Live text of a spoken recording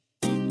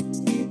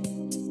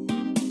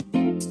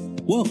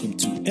Welcome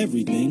to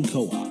Everything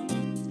Co-op,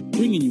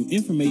 bringing you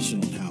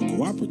information on how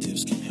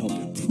cooperatives can help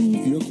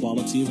improve your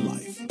quality of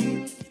life.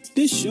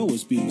 This show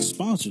is being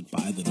sponsored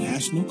by the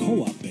National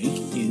Co-op Bank,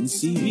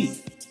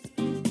 NCB.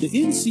 The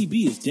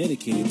NCB is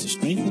dedicated to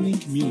strengthening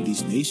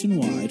communities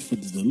nationwide for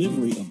the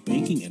delivery of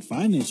banking and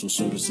financial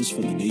services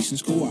for the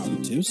nation's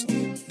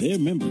cooperatives, their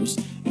members,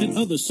 and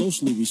other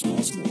socially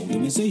responsible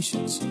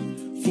organizations.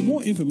 For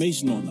more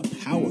information on the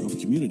power of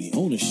community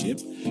ownership,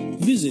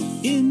 visit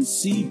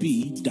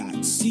ncb.coop.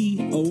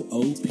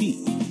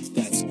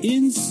 That's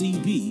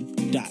ncb.coop.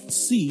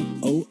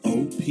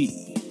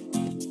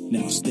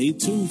 Now stay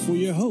tuned for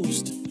your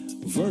host,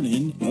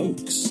 Vernon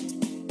Oakes.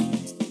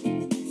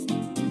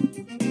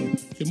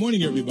 Good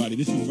morning, everybody.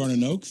 This is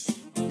Vernon Oakes.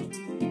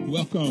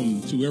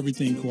 Welcome to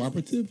Everything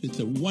Cooperative. It's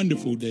a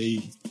wonderful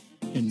day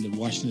in the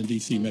Washington,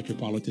 D.C.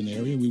 metropolitan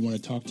area. We want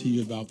to talk to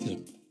you about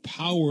the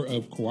power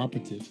of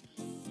cooperatives.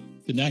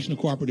 The National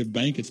Cooperative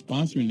Bank is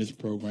sponsoring this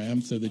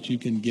program so that you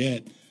can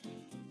get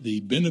the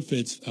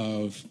benefits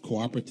of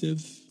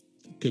cooperatives.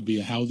 It could be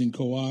a housing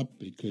co-op.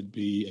 It could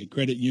be a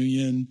credit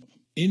union.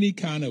 Any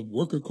kind of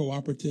worker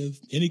cooperative,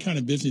 any kind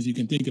of business you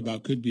can think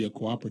about could be a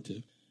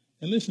cooperative.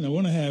 And listen, I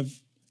want to have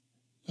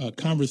a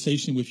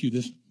conversation with you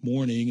this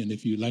morning, and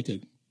if you'd like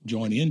to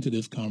join into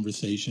this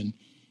conversation,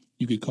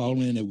 you could call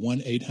in at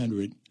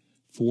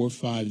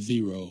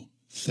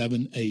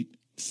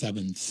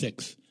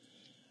 1-800-450-7876.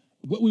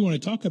 What we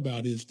want to talk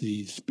about is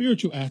the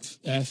spiritual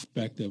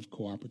aspect of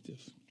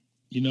cooperatives.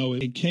 You know,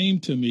 it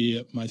came to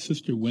me, my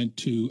sister went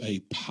to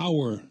a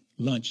power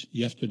lunch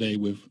yesterday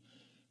with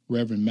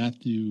Reverend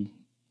Matthew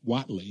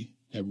Watley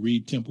at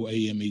Reed Temple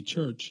AME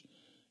Church.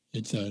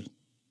 It's a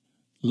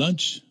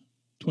lunch,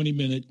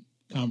 20-minute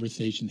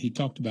conversation. He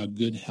talked about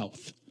good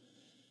health.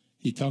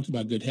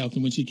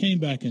 And when she came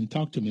back and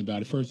talked to me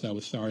about it, first I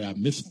was sorry I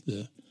missed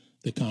the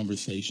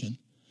conversation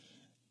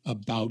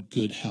about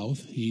good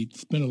health. He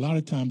spent a lot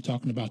of time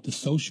talking about the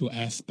social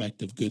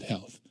aspect of good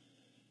health.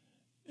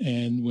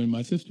 And when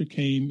my sister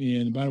came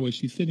in, by the way,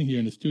 she's sitting here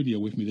in the studio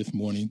with me this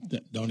morning.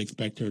 Don't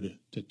expect her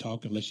to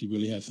talk unless she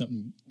really has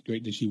something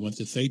great that she wants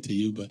to say to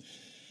you. But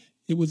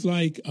it was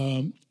like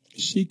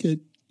she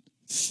could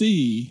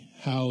see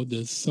how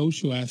the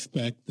social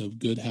aspect of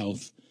good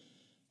health,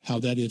 how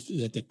that is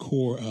at the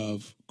core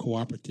of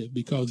cooperative.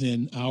 Because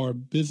in our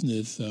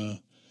business,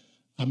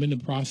 I'm in the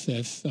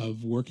process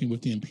of working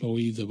with the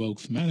employees of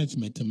Oaks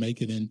Management to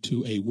make it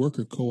into a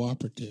worker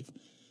cooperative.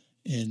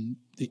 And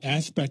the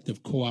aspect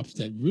of co-ops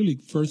that really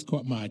first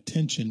caught my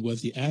attention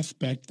was the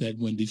aspect that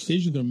when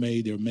decisions are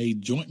made, they're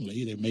made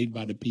jointly. They're made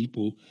by the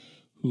people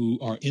who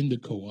are in the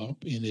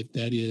co-op. And if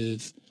that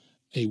is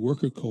a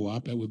worker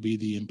co-op, that would be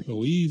the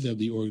employees of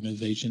the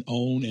organization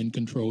own and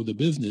control the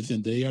business.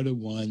 And they are the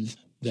ones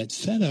that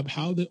set up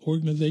how the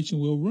organization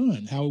will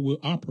run, how it will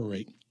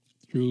operate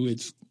through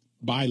its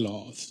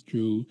bylaws,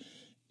 through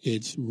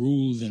its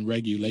rules and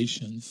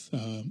regulations,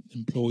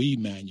 employee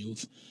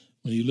manuals.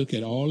 When you look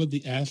at all of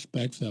the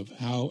aspects of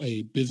how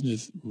a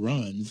business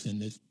runs in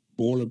this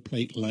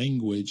boilerplate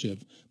language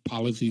of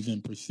policies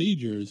and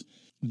procedures,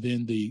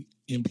 then the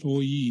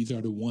employees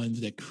are the ones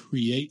that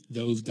create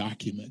those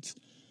documents.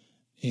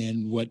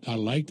 And what I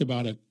liked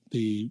about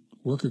the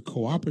worker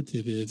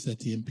cooperative is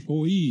that the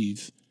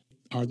employees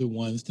are the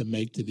ones to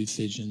make the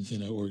decisions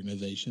in an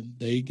organization.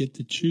 They get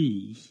to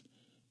choose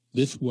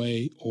this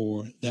way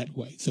or that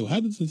way. So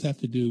how does this have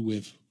to do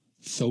with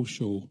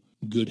social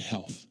good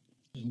health?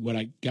 What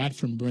I got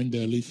from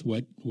Brenda, at least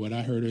what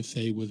I heard her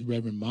say, was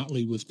Reverend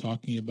Motley was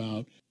talking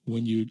about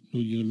when you're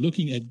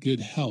looking at good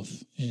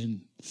health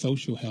and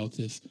social health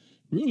is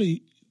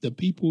really the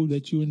people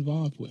that you're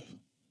involved with.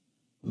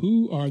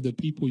 Who are the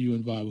people you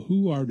involve?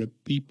 Who are the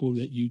people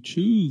that you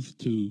choose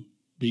to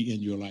be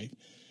in your life?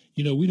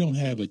 You know, we don't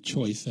have a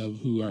choice of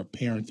who our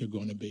parents are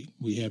going to be.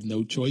 We have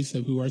no choice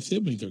of who our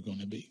siblings are going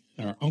to be,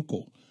 our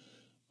uncle,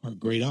 our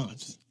great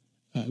aunts.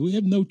 We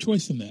have no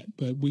choice in that,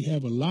 but we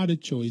have a lot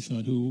of choice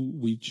on who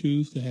we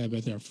choose to have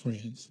as our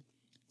friends.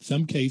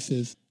 Some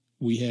cases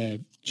we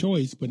have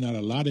choice, but not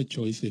a lot of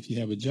choice. If you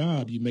have a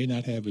job, you may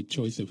not have a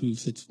choice of who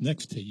sits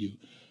next to you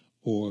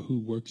or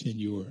who works in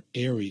your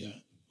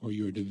area or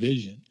your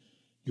division,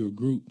 your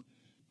group.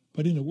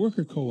 But in a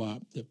worker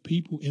co-op, the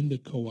people in the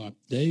co-op,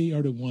 they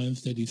are the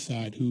ones that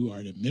decide who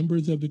are the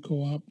members of the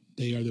co-op.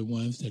 They are the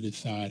ones that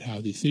decide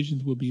how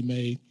decisions will be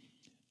made.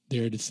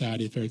 They're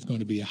decided if there's going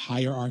to be a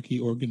hierarchy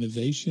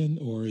organization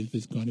or if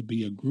it's going to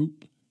be a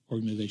group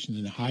organization.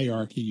 In a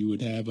hierarchy, you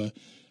would have a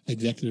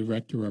executive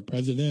director or a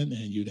president,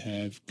 and you'd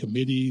have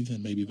committees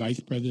and maybe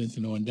vice presidents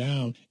and on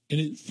down. And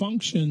it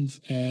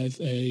functions as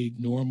a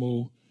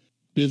normal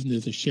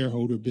business, a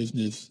shareholder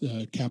business,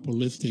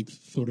 capitalistic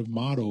sort of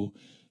model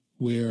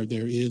where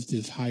there is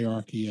this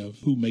hierarchy of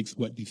who makes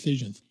what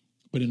decisions.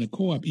 But in a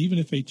co-op, even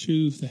if they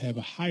choose to have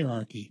a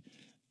hierarchy,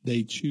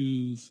 they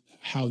choose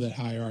how that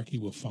hierarchy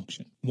will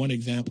function. One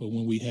example,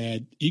 when we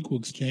had Equal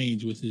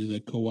Exchange, which is a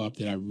co-op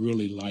that I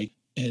really like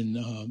and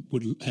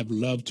would have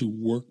loved to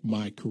work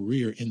my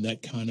career in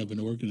that kind of an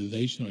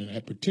organization or in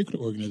that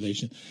particular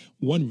organization,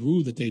 one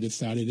rule that they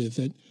decided is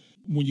that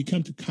when you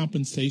come to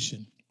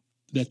compensation,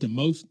 that the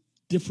most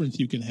difference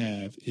you can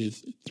have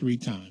is 3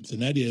 times.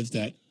 And that is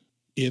that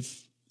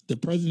if the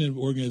president of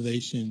the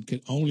organization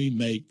could only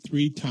make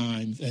 3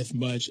 times as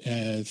much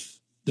as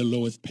the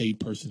lowest paid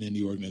person in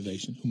the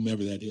organization,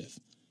 whomever that is.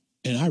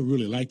 And I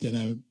really liked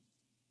that.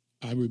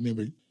 I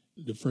remember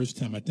the first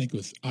time, I think it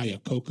was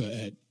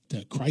Iacocca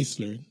at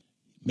Chrysler,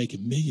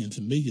 making millions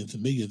and millions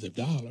and millions of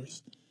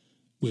dollars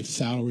with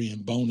salary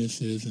and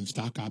bonuses and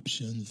stock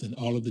options and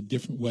all of the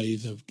different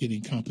ways of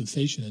getting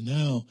compensation. And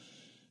now,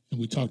 and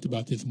we talked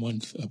about this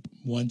once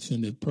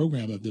in the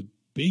program, of the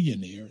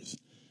billionaires,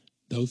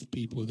 those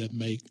people that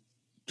make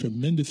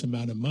tremendous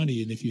amount of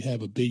money. And if you have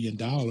 $1 billion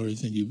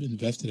and you've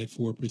invested at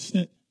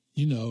 4%,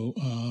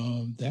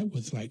 that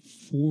was like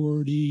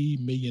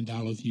 $40 million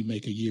you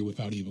make a year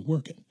without even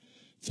working.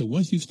 So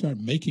once you start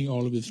making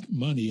all of this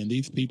money, and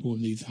these people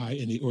in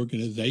the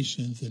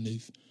organizations and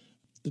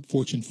the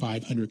Fortune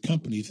 500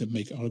 companies that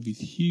make all of these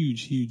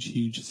huge, huge,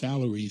 huge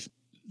salaries,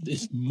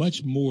 it's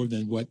much more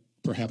than what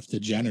perhaps the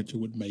janitor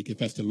would make if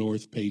that's the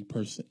lowest paid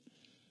person.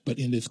 But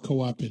in this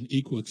co-op and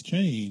equal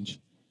exchange,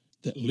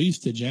 at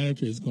least the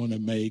janitor is going to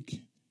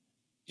make,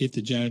 if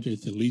the janitor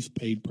is the least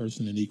paid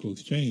person in equal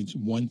exchange,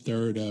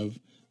 1/3 of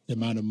the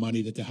amount of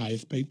money that the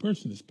highest paid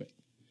person is paid.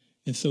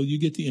 And so you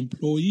get the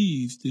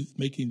employees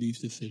making these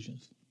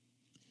decisions.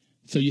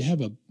 So you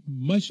have a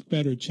much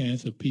better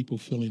chance of people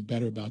feeling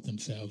better about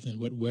themselves. And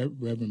what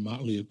Reverend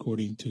Motley,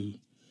 according to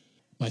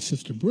my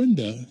sister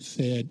Brenda,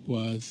 said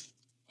was,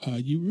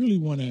 you really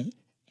want to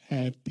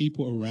have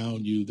people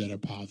around you that are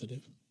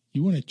positive.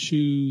 You want to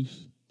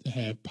choose to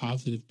have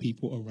positive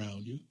people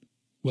around you,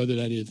 whether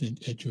that is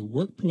at your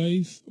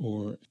workplace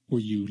or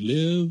where you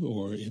live,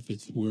 or if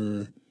it's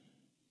where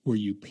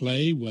you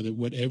play,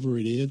 whatever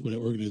it is,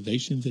 whatever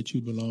organizations that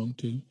you belong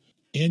to,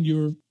 and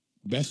your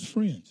best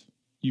friends.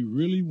 You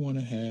really want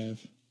to have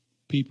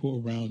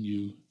people around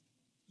you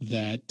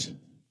that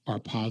are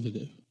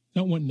positive.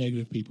 Don't want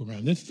negative people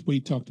around. This is what he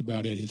talked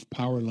about at his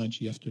power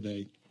lunch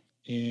yesterday.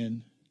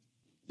 And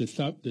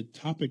the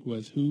topic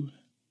was, who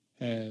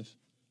has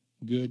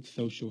good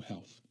social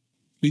health?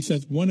 He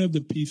says one of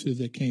the pieces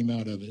that came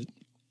out of it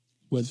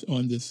was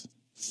on this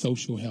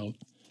social health,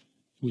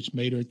 which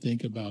made her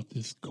think about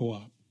this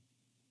co-op.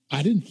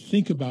 I didn't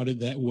think about it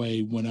that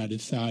way when I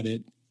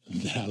decided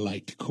that I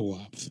liked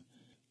co-ops.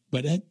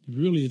 But that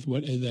really is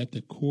what is at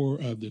the core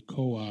of the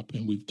co-op,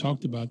 and we've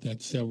talked about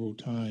that several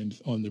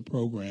times on the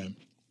program.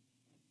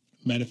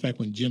 Matter of fact,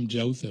 when Jim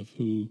Joseph,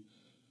 who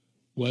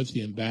was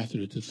the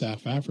ambassador to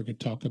South Africa,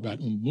 talked about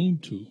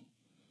Ubuntu.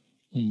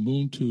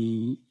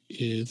 Ubuntu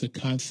is a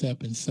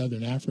concept in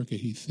Southern Africa,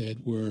 he said,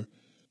 where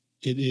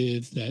it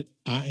is that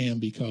I am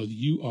because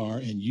you are,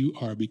 and you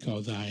are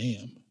because I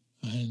am.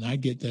 And I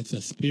get that's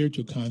a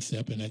spiritual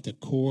concept, and at the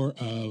core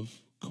of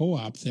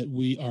co-ops, that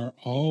we are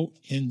all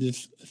in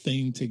this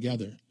thing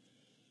together.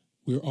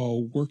 We're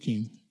all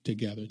working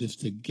together, this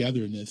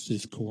togetherness,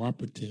 this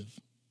cooperative,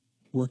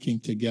 working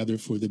together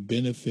for the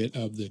benefit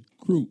of the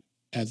group,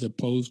 as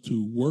opposed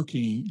to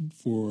working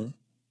for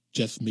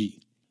just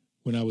me.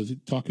 When I was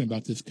talking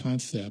about this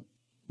concept,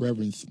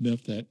 Reverend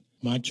Smith at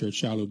my church,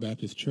 Shiloh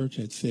Baptist Church,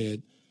 had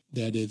said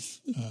that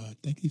it's, I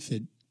think he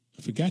said,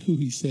 I forgot who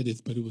he said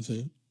it, but it was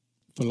a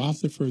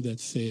philosopher that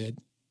said,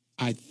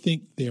 I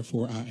think,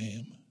 therefore I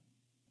am.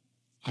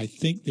 I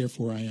think,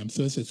 therefore I am.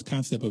 So it's this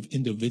concept of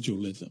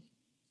individualism.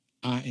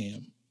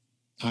 I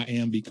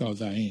am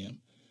because I am.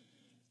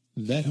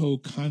 That whole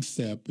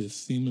concept is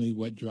seemingly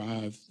what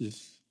drives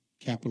this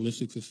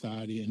capitalistic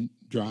society and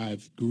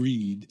drives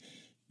greed.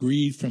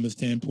 Greed, from a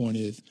standpoint,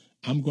 is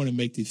I'm going to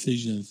make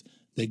decisions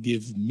that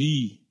gives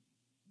me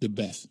the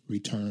best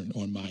return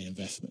on my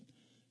investment.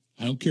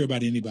 I don't care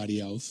about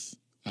anybody else.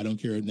 I don't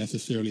care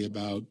necessarily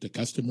about the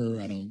customer.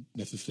 I don't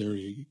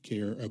necessarily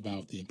care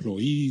about the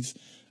employees.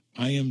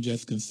 I am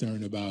just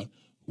concerned about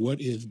what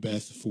is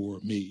best for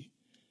me.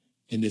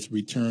 And this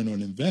return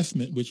on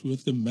investment, which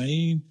was the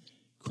main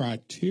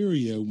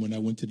criteria when I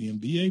went to the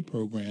MBA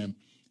program,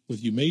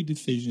 was you made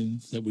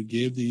decisions that would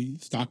give the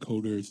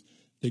stockholders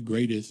the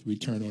greatest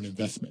return on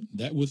investment.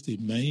 That was the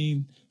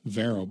main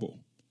variable.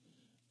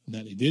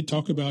 Now, they did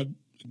talk about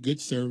good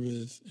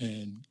service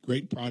and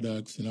great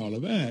products and all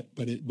of that,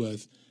 but it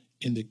was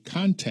in the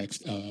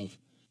context of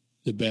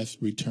the best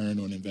return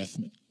on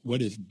investment.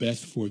 What is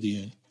best for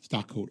the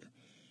stockholder?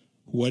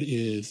 What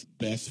is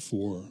best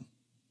for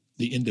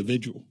the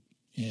individual?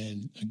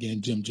 And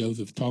again, Jim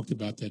Joseph talked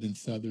about that in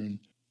Southern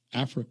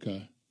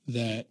Africa,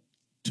 that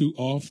too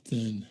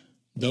often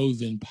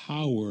those in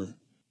power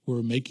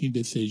were making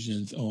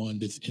decisions on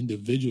this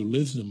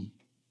individualism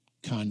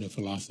kind of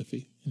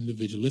philosophy,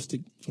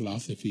 individualistic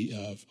philosophy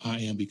of I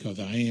am because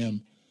I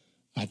am,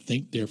 I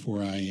think,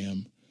 therefore I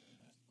am,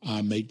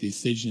 I make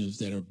decisions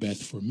that are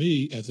best for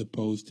me, as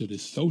opposed to the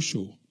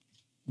social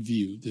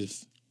view,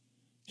 this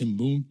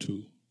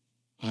Ubuntu,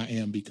 I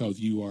am because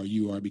you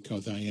are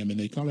because I am. And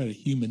they call it a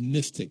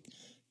humanistic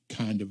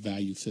kind of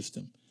value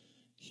system,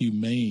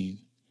 humane,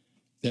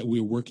 that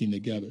we're working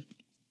together.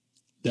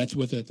 That's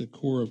what's at the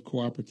core of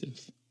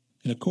cooperatives.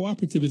 And a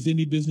cooperative is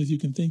any business you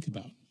can think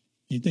about.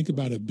 You think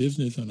about a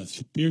business on a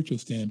spiritual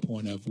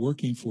standpoint of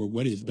working for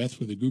what is best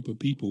for the group of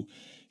people.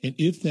 And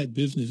if that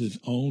business is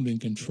owned and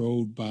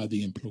controlled by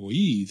the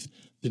employees,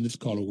 then it's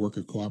called a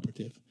worker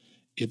cooperative.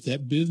 If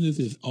that business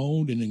is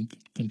owned and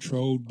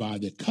controlled by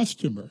the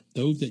customer,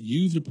 those that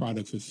use the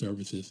products or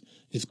services,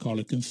 it's called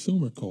a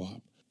consumer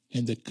co-op.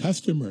 And the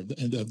customer of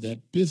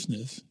that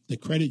business, the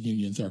credit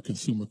unions, are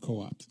consumer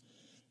co-ops.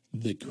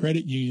 The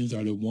credit unions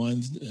are the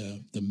ones,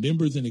 the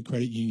members in the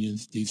credit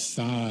unions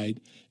decide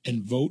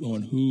and vote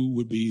on who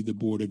would be the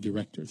board of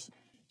directors.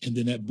 And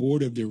then that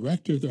board of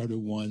directors are the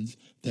ones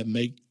that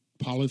make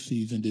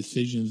policies and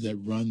decisions that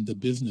run the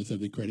business of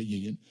the credit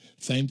union.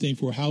 Same thing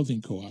for a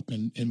housing co-op.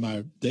 And in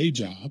my day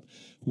job,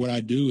 what I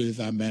do is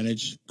I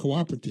manage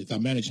cooperatives. I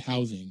manage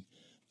housing,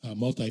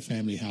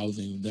 multifamily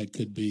housing that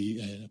could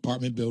be an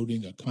apartment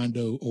building, a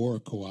condo, or a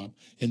co-op.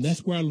 And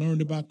that's where I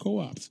learned about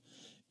co-ops.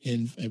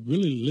 And I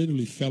really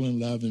literally fell in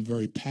love and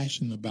very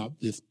passionate about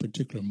this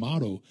particular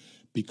model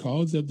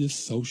because of this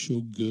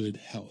social good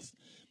health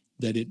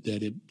that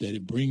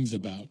it brings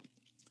about.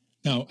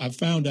 Now, I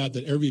found out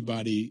that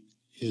everybody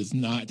is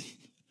not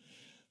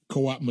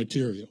co-op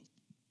material.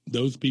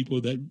 Those people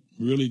that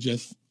really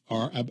just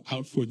are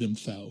out for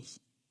themselves,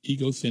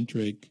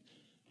 egocentric,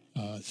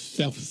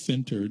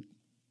 self-centered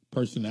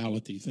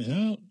personalities. And I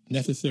don't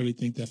necessarily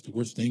think that's the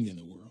worst thing in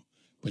the world.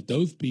 But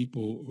those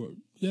people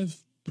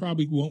just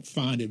probably won't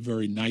find it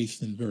very nice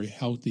and very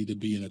healthy to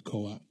be in a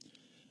co-op.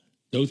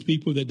 Those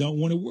people that don't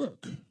want to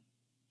work.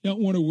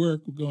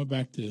 Going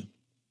back to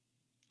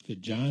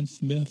John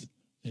Smith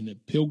and the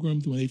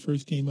Pilgrims when they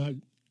first came out,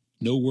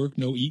 no work,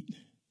 no eat.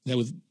 I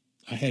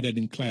had that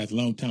in class a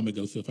long time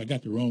ago, so if I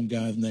got the wrong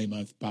guy's name,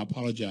 I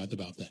apologize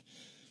about that.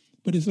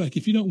 But it's like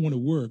if you don't want to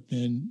work,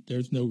 then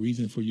there's no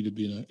reason for you to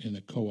be in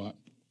a co-op.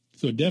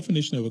 So a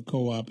definition of a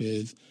co-op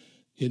is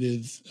it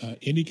is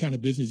any kind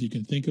of business you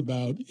can think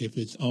about. If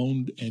it's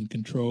owned and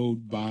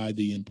controlled by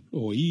the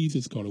employees,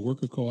 it's called a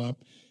worker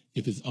co-op.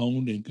 If it's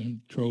owned and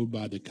controlled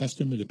by the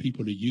customer, the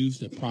people that use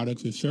the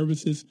products or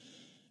services,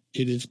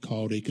 it is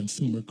called a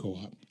consumer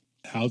co-op.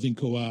 Housing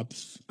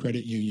co-ops,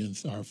 credit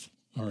unions are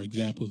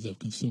examples of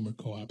consumer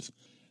co-ops.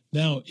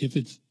 Now,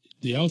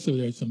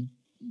 there's some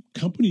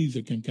companies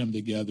that can come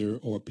together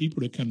or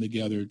people that come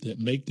together that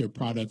make their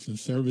products and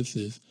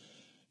services,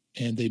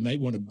 and they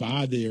might want to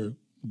buy their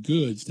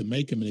goods to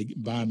make them, and they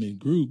buy them in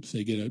groups.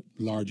 They get a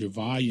larger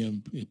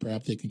volume.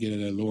 Perhaps they can get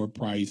it at a lower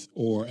price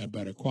or a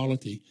better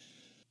quality.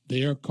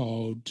 They are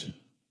called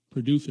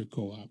producer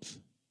co-ops.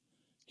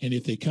 And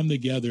if they come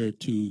together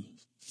to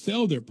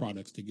sell their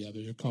products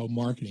together, they're called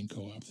marketing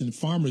co-ops. And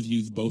farmers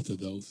use both of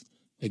those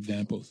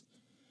examples.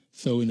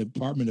 So in the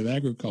Department of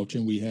Agriculture,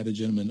 and we had a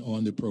gentleman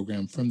on the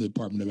program from the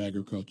Department of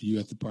Agriculture,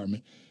 U.S.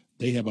 Department,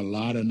 they have a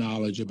lot of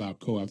knowledge about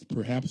co-ops.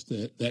 Perhaps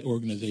that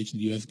organization,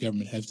 the U.S.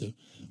 government, has the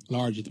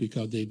largest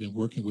because they've been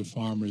working with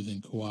farmers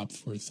and co-ops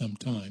for some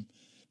time.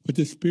 But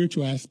the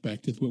spiritual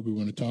aspect is what we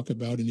want to talk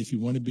about. And if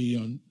you want to be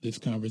on this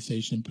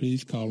conversation,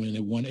 please call in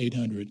at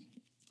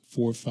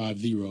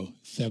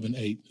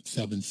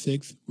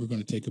 1-800-450-7876. We're going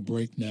to take a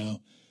break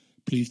now.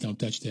 Please don't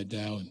touch that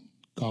dial and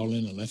call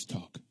in and let's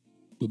talk.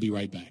 We'll be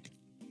right back.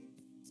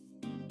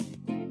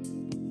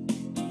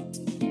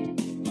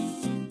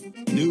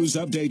 News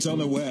updates on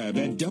the web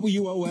at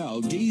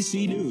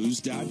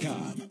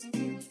WOLDCnews.com.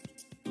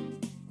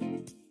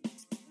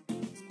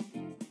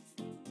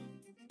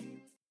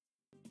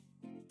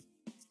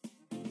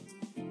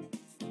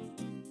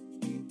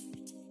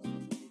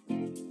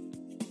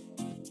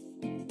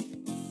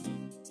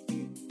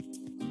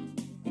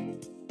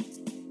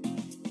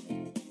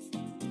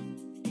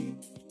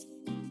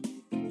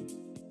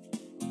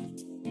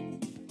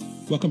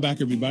 Welcome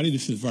back, everybody.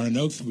 This is Vernon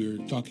Oakes. We're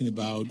talking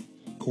about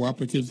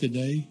cooperatives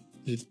today.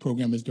 This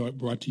program is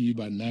brought to you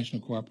by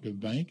National Cooperative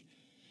Bank.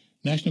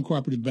 National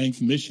Cooperative Bank's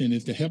mission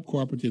is to help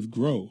cooperatives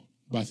grow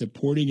by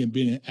supporting and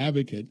being an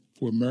advocate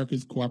for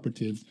America's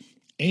cooperatives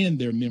and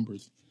their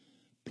members,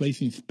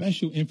 placing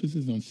special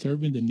emphasis on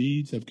serving the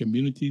needs of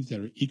communities that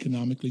are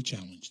economically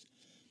challenged,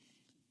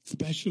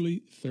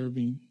 especially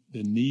serving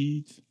the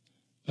needs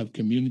of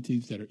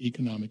communities that are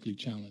economically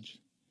challenged.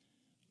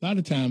 A lot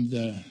of times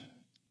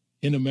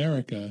in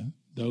America,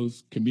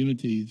 those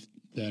communities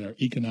that are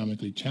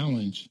economically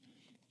challenged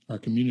are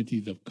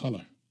communities of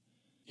color.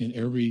 In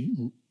every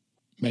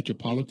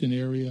metropolitan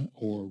area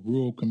or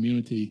rural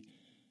community,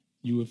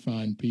 you would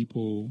find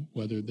people,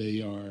 whether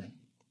they are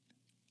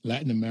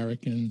Latin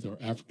Americans or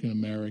African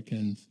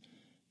Americans,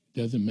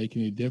 doesn't make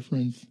any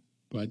difference,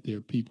 but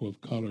they're people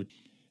of color.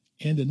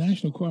 And the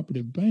National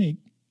Cooperative Bank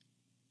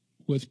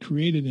was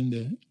created in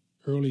the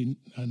early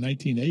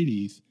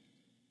 1980s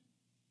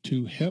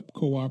to help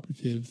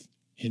cooperatives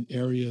in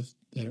areas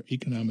that are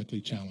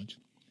economically challenged.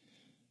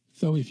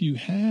 So if you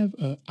have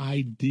an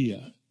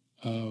idea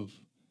of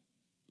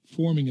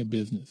forming a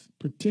business,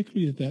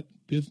 particularly if that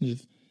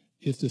business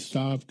is to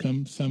solve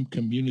some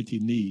community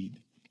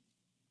need,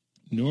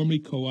 normally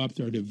co-ops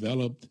are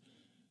developed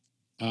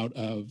out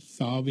of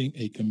solving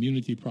a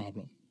community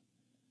problem.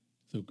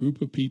 So a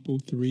group of people,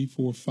 3,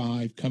 4,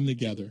 5, come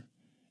together.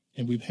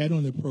 And we've had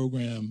on the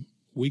program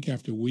week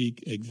after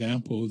week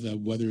examples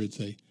of whether it's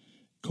a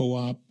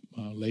co-op.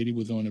 A lady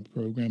was on a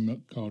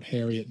program called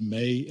Harriet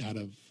May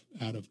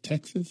out of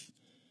Texas,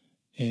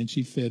 and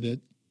she said that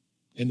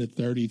in the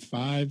 30s,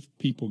 5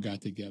 people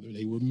got together.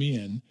 They were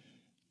men.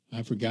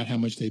 I forgot how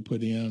much they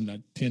put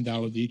in,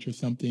 $10 each or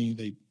something.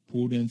 They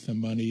pulled in some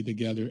money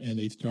together, and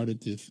they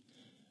started this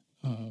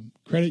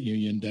credit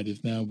union that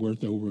is now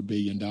worth over $1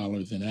 billion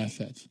in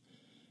assets.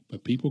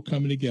 But people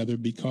coming together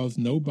because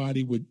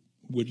nobody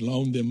would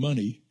loan them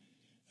money.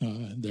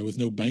 There was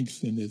no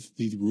banks in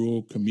these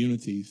rural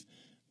communities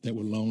that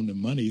would loan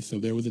them money, so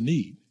there was a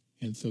need.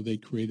 And so they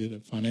created a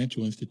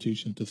financial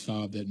institution to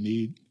solve that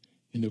need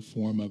in the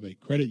form of a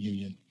credit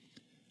union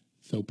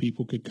so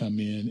people could come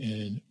in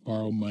and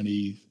borrow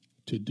money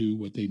to do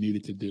what they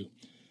needed to do.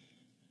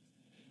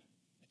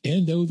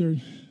 And those are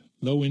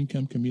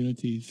low-income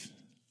communities,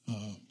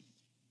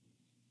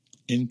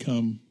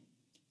 income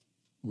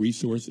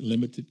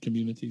resource-limited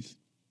communities.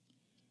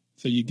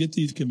 So you get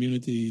these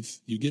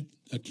communities, you get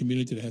a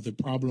community that has a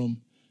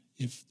problem.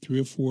 If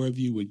 3 or 4 of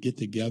you would get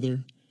together,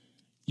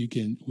 we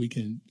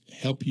can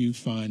help you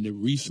find the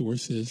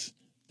resources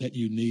that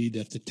you need.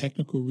 That's the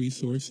technical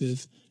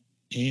resources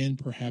and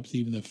perhaps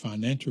even the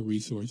financial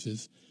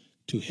resources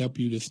to help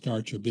you to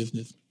start your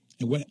business.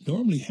 And what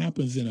normally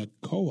happens in a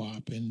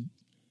co-op, and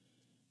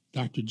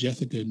Dr.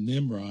 Jessica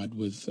Nimrod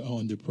was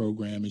on the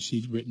program, and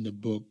she's written a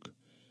book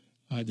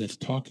that's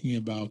talking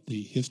about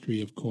the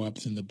history of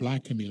co-ops in the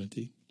Black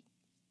community.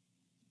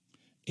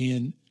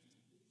 And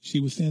she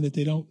was saying that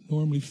they don't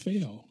normally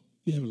fail.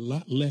 You have a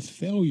lot less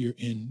failure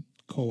in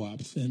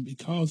co-ops, and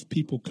because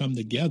people come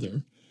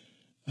together,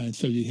 and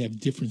so you have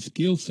different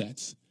skill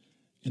sets,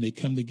 and they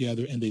come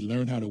together and they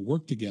learn how to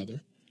work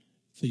together.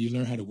 So you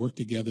learn how to work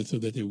together so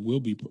that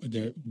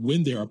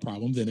when there are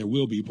problems, and there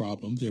will be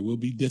problems, there will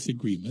be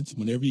disagreements.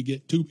 Whenever you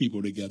get 2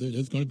 people together,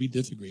 there's going to be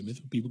disagreements.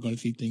 People are going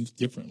to see things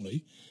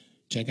differently.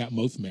 Check out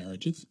most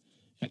marriages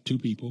at 2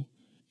 people,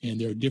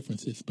 and there are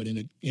differences. But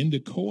in the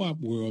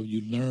co-op world,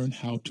 you learn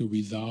how to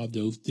resolve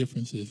those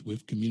differences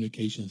with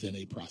communications and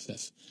a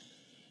process.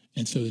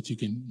 And so that you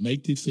can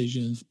make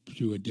decisions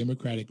through a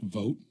democratic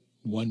vote,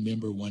 1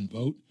 member, 1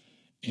 vote.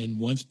 And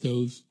once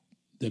the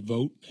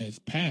vote has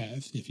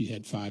passed, if you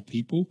had 5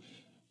 people,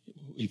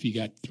 if you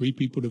got 3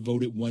 people to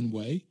vote it one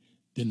way,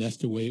 then that's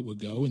the way it would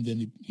go. And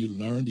then you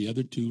learn, the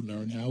other 2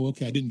 learn how,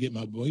 okay, I didn't get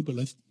my vote, but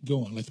let's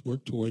go on. Let's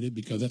work toward it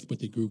because that's what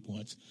the group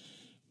wants.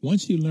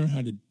 Once you learn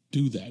how to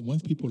do that,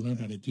 once people learn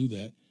how to do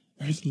that,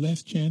 there's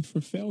less chance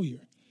for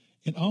failure.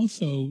 And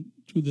also,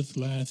 through this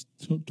last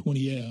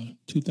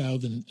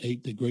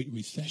 2008, the Great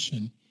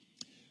Recession,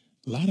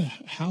 a lot of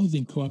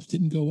housing co-ops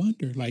didn't go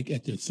under, like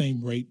at the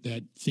same rate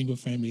that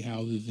single-family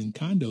houses and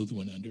condos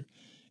went under.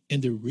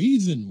 And the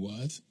reason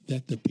was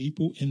that the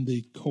people in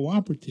the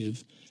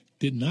cooperatives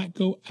did not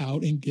go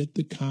out and get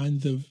the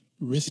kinds of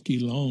risky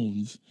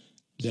loans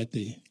that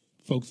the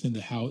folks in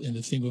the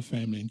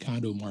single-family and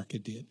condo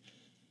market did.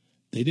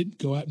 They didn't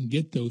go out and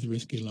get those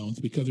risky loans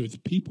because there was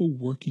people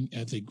working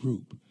as a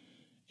group.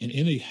 And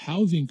in a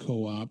housing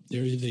co-op,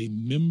 there is a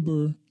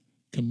member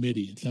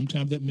committee, and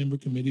sometimes that member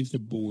committee is the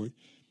board.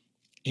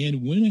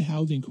 And when a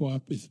housing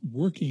co-op is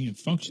working and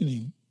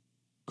functioning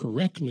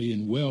correctly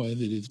and well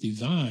as it is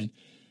designed,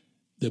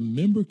 the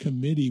member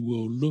committee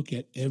will look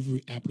at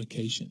every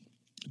application.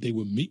 They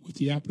will meet with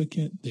the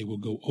applicant. They will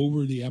go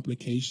over the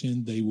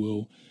application. They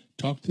will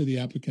talk to the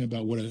applicant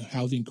about what a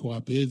housing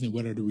co-op is and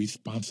what are the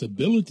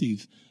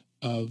responsibilities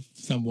of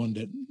someone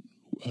that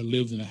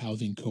lives in a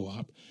housing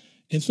co-op.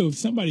 And so if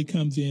somebody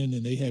comes in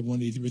and they have one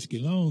of these risky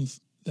loans,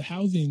 the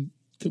housing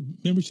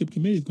membership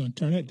committee is going to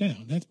turn that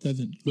down. That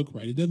doesn't look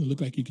right. It doesn't look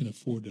like you can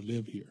afford to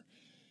live here.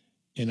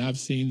 And I've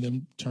seen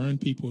them turn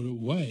people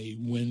away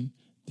when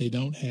they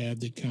don't have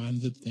the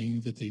kinds of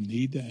things that they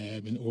need to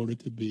have in order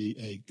to be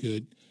a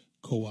good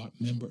co-op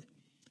member.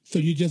 So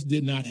you just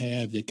did not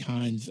have the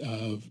kinds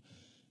of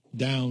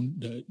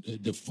the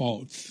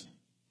defaults,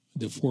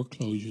 the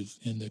foreclosures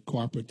in the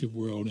cooperative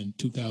world in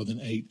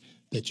 2008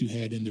 that you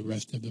had in the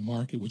rest of the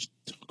market, which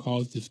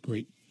caused this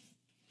great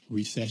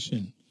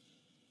recession.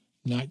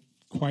 Not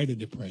quite a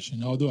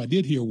depression, although I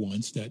did hear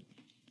once that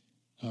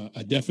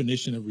a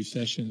definition of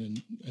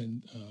recession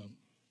and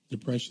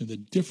depression, the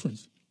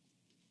difference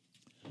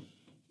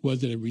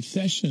was that a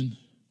recession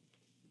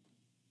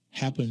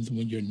happens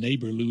when your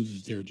neighbor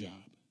loses their job.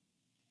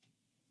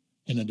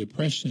 And a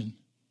depression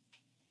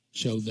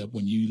shows up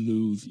when you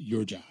lose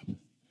your job.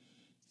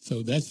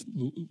 So that's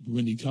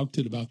when you talk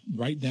about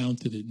right down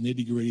to the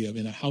nitty-gritty of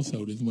in a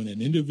household is when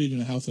an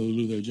individual in a household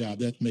loses their job,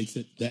 that makes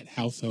that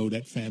household,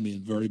 that family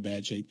in very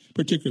bad shape,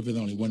 particularly if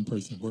there's only one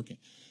person working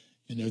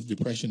and there's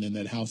depression in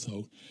that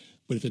household.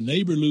 But if a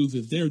neighbor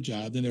loses their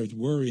job, then there's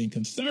worry and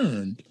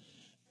concern,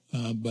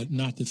 but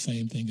not the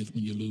same thing as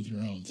when you lose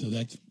your own. So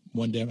that's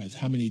one difference.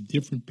 How many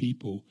different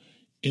people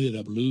ended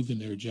up losing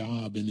their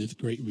job in this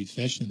great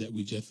recession that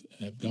we just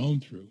have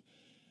gone through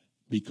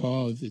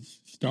because it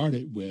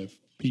started with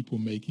people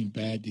making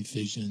bad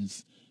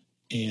decisions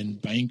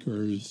and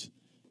bankers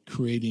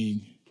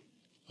creating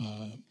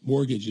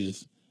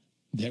mortgages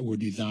that were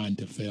designed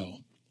to fail.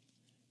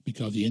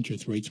 because the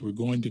interest rates were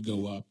going to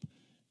go up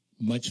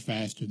much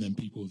faster than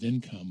people's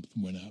incomes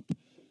went up.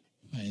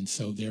 And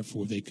so,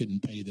 therefore, they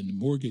couldn't pay the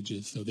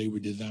mortgages, so they were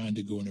designed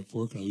to go into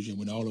foreclosure. And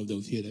when all of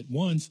those hit at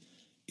once,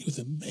 it was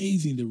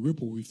amazing the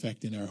ripple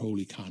effect in our whole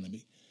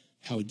economy,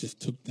 how it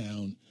just took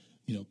down.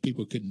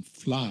 People couldn't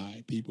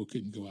fly, people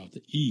couldn't go out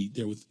to eat.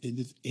 There was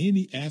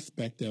any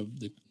aspect of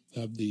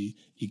the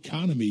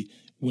economy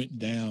went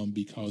down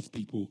because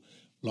people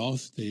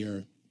lost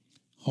their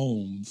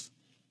homes,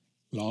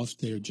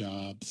 lost their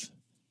jobs,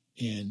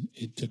 and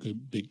it took a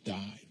big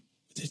dive.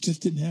 It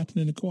just didn't happen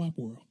in the co-op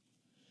world.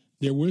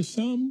 There were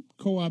some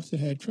co-ops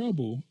that had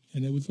trouble,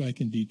 and it was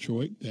like in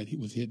Detroit that it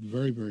was hit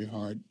very, very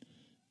hard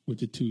with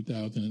the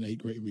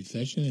 2008 Great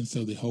Recession, and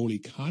so the whole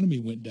economy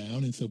went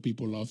down, and so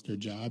people lost their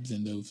jobs,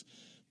 and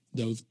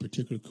those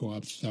particular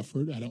co-ops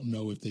suffered. I don't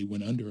know if they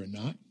went under or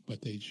not,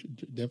 but they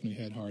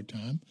definitely had a hard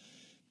time.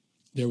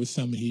 There was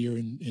some here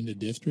in the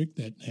district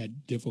that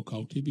had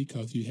difficulty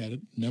because you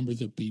had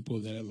numbers of people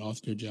that had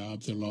lost their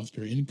jobs or lost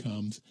their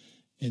incomes,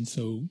 and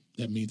so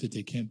that means that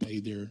they can't pay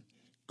their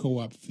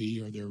co-op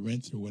fee or their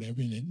rents or whatever,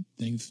 and then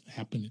things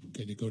happen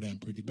to go down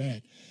pretty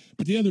bad.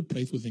 But the other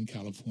place was in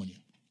California,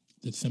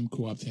 that some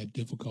co-ops had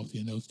difficulty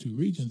in those two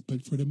regions,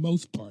 but for the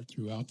most part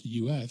throughout the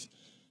U.S.,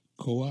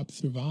 co-ops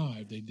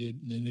survived. They did,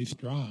 and they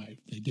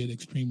thrived. They did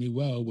extremely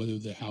well, whether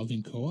the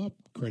housing co-op,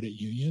 credit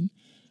union,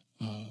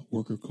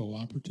 worker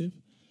cooperative,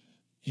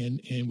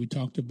 and we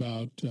talked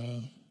about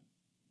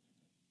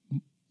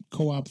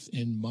co-ops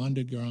in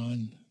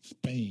Mondragon,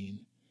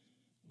 Spain,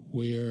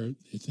 where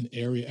it's an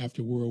area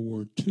after World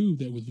War II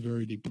that was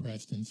very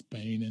depressed in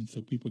Spain, and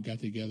so people got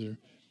together.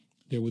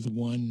 There was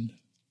one,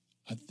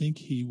 I think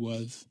he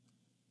was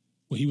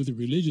a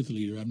religious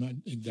leader. I'm not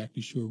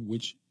exactly sure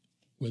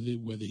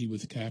whether he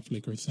was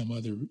Catholic or some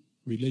other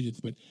religious,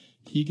 but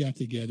he got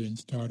together and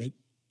started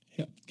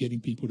getting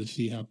people to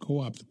see how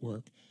co-ops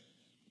work.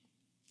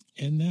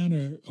 And now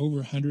there are over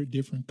 100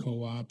 different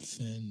co-ops,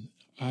 and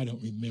I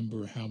don't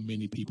remember how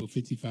many people,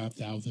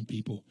 55,000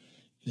 people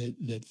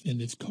that's in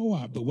this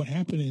co-op. But what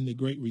happened in the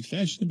Great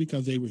Recession,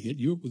 because they were hit,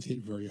 Europe was hit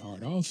very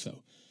hard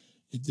also.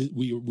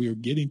 We are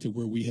getting to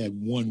where we have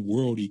one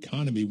world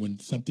economy. When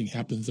something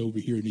happens over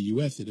here in the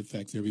U.S., it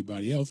affects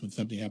everybody else. When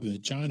something happens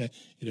in China,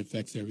 it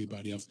affects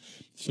everybody else.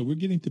 So we're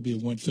getting to be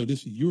one. So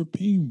this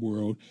European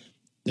world,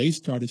 they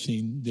started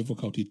seeing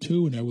difficulty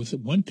too. And there was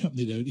one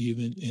company that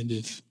even in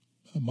this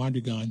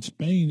Mondragon,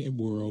 Spain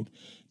world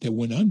that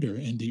went under,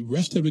 and the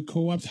rest of the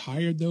co-ops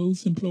hired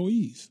those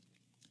employees.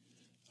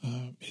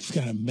 It's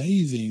kind of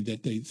amazing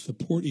that they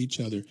support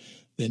each other.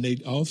 Then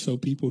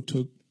people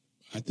took,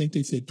 I think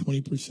they said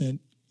 20%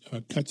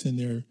 cuts in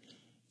their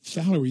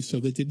salaries so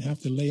they didn't have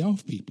to lay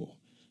off people.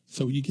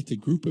 So you get the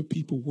group of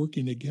people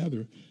working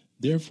together.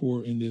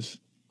 Therefore, in this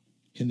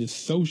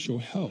social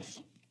health,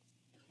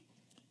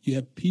 you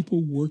have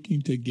people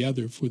working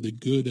together for the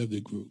good of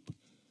the group,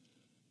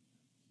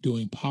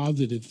 doing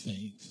positive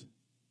things.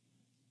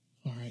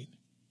 All right.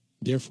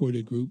 Therefore,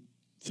 the group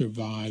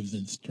survives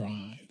and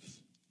strives.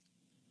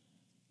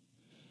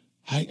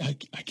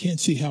 I can't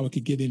see how it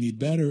could get any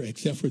better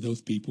except for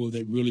those people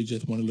that really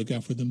just want to look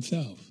out for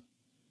themselves.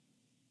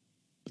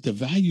 But the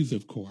values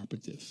of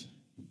cooperatives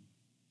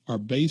are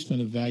based on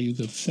the values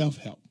of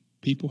self-help,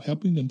 people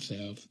helping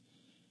themselves,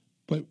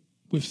 but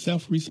with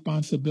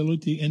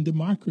self-responsibility and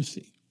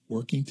democracy,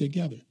 working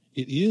together.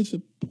 It is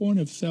a point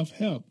of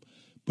self-help,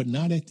 but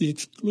not at the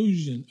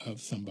exclusion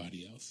of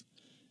somebody else.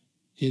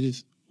 It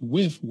is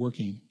with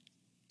working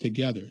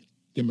together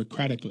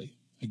democratically.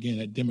 Again,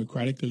 that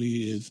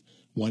democratically is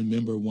one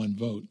member, one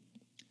vote.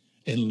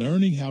 And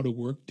learning how to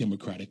work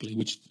democratically,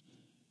 which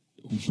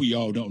we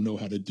all don't know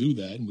how to do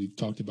that, and we've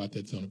talked about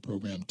that on the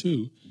program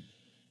too.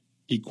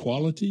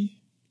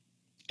 Equality,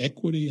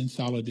 equity, and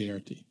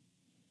solidarity,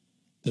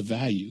 the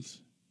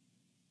values.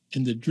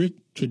 In the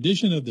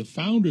tradition of the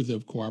founders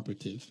of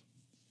cooperatives,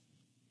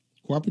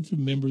 cooperative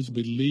members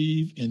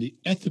believe in the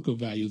ethical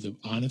values of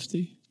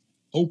honesty,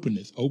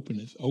 openness,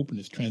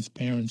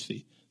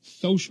 transparency,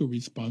 social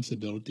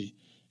responsibility,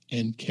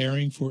 and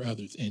caring for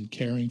others,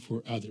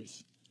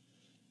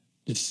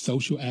 The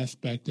social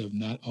aspect of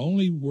not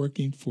only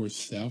working for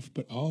self,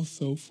 but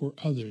also for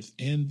others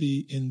and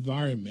the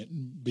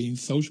environment, being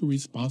socially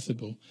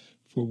responsible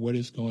for what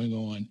is going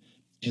on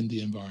in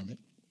the environment.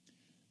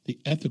 The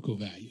ethical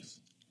values.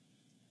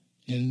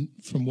 And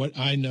from what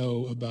I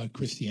know about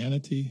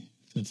Christianity,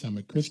 since I'm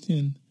a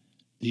Christian,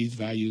 these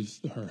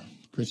values are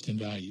Christian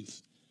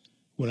values.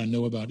 What I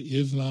know about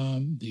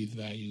Islam, these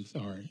values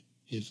are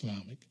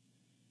Islamic.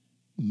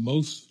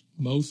 Most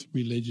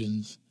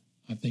religions,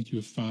 I think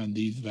you'll find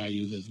these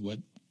values as what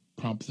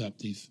prompts up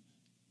these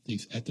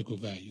ethical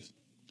values.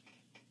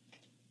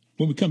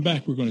 When we come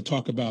back, we're going to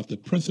talk about the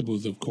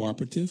principles of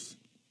cooperatives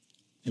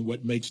and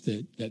what makes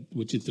that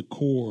which is the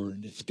core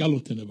and the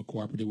skeleton of a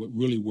cooperative, what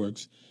really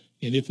works.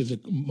 And if it's a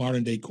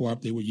modern day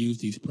co-op, they will use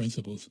these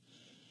principles.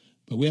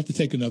 But we have to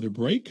take another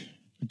break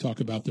and talk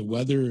about the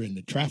weather and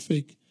the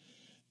traffic.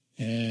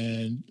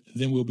 And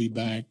then we'll be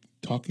back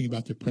talking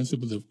about the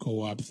principles of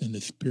co-ops and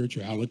the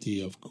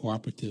spirituality of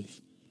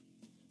cooperatives.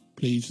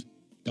 Please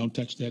don't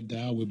touch that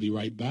dial. We'll be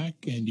right back,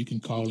 and you can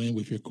call in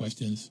with your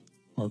questions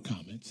or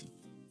comments.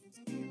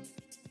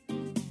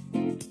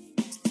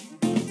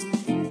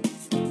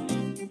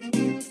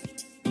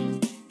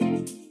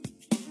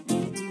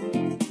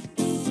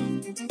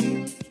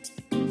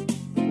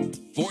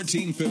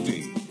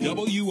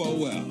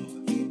 WOL.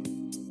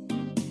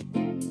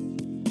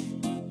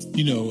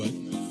 You know,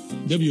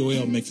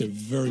 WOL makes a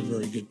very,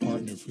 very good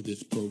partner for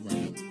this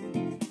program.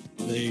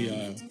 They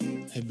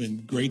have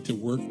been great to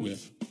work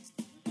with.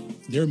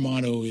 Their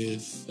motto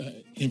is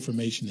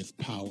information is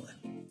power.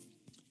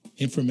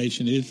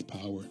 Information is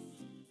power.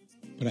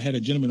 But I had a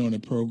gentleman on the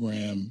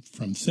program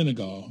from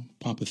Senegal,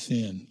 Papa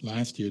Sen,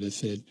 last year that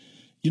said,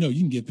 you know,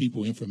 you can give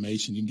people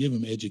information, you can give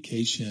them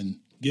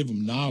education, give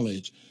them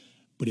knowledge,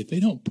 but if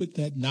they don't put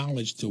that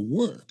knowledge to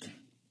work,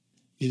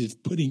 it is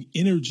putting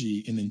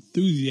energy and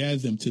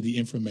enthusiasm to the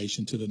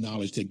information, to the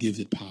knowledge that gives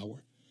it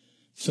power.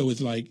 So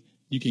it's like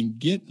you can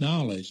get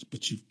knowledge,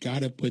 but you've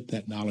got to put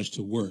that knowledge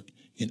to work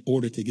in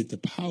order to get the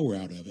power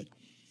out of it.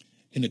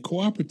 And the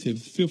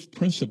cooperative's fifth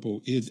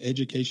principle is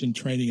education,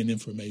 training, and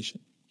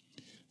information.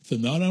 So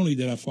not only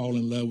did I fall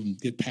in love and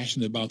get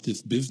passionate about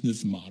this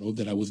business model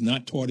that I was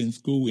not taught in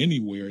school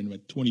anywhere in my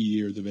 20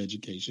 years of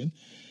education,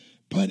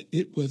 but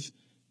it was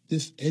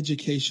this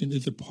education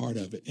is a part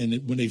of it.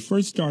 And when they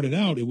first started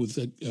out, it was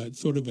the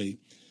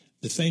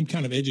same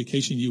kind of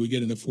education you would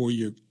get in a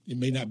 4-year. It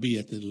may not be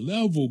at the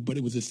level, but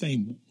it was the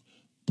same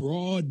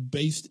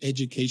broad-based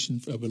education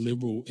of a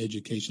liberal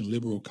education,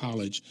 liberal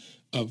college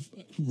of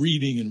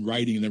reading and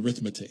writing and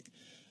arithmetic.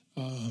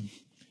 And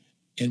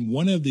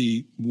one of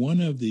the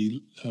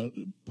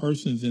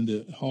persons in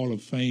the Hall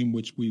of Fame,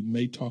 which we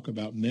may talk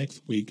about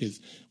next week,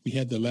 is we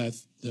had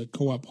the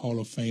Co-op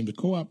Hall of Fame. The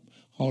Co-op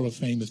Hall of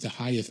Fame is the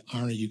highest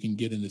honor you can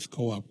get in this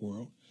co-op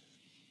world.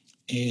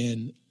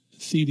 And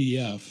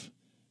CDF,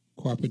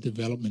 Corporate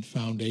Development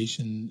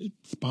Foundation,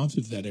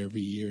 sponsors that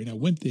every year. And I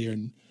went there,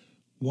 and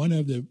one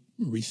of the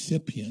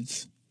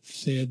recipients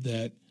said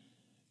that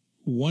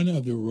one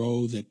of the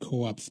roles that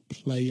co-ops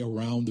play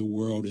around the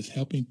world is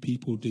helping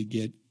people to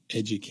get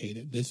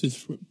educated. This is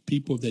for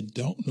people that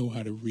don't know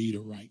how to read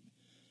or write.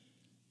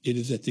 It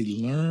is that they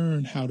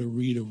learn how to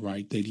read or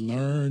write. They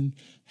learn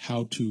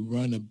how to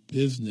run a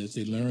business.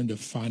 They learn the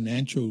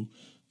financial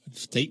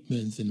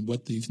statements and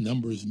what these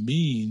numbers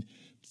mean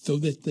so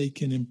that they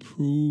can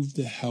improve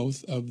the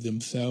health of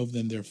themselves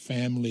and their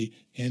family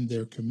and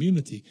their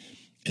community.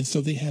 And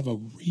so they have a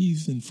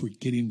reason for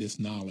getting this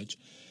knowledge,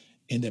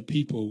 and that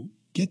people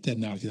get that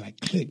knowledge. They're like,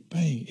 click,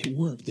 bang, it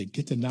worked. They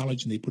get the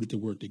knowledge and they put it to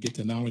work. They get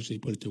the knowledge, they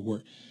put it to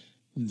work.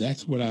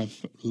 That's what I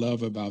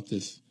love about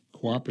this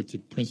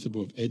cooperative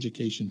principle of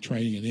education,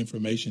 training, and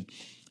information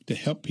to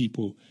help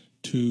people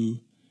to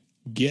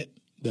get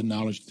the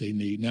knowledge they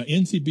need. Now,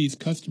 NCB's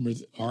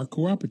customers are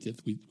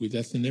cooperatives.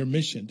 That's in their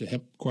mission, to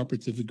help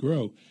cooperatives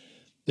grow.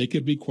 They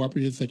could be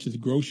cooperatives such as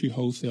grocery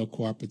wholesale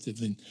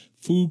cooperatives, and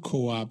food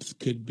co-ops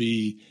could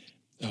be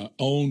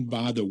owned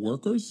by the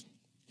workers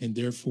and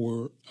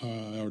therefore,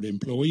 or the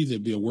employees.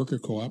 It'd be a worker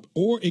co-op,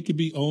 or it could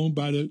be owned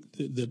by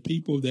the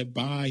people that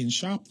buy and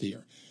shop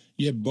there.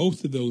 You have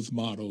both of those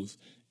models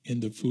in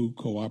the food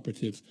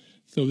cooperatives.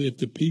 So if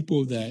the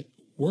people that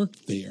work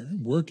there,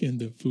 work in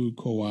the food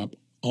co-op,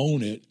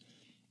 own it,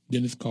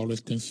 then it's called a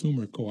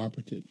consumer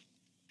cooperative.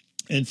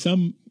 And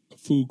some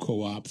food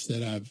co-ops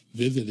that I've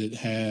visited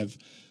have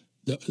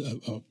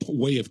a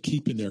way of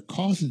keeping their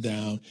costs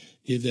down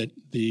is that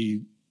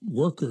the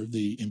worker,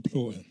 the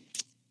employee,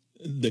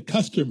 the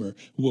customer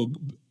will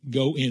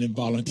go in and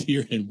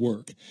volunteer and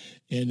work.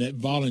 And that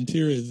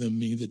volunteerism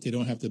means that they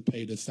don't have to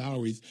pay the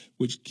salaries,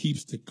 which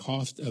keeps the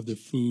cost of the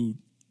food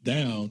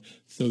down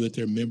so that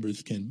their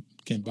members can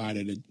buy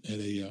it at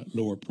a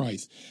lower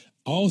price.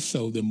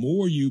 Also, the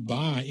more you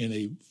buy in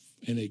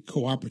a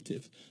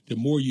cooperative, the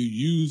more you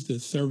use the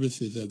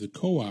services of the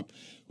co-op,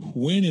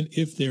 when and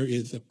if there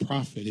is a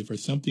profit, if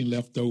there's something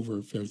left over,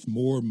 if there's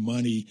more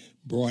money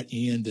brought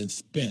in than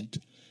spent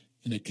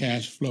in a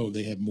cash flow,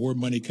 they have more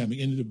money coming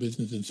into the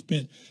business than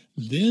spent,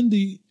 then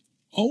the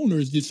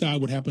owners decide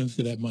what happens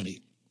to that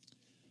money.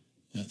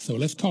 So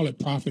let's call it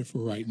profit for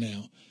right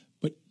now.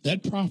 But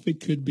that profit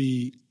could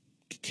be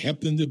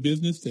kept in the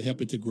business to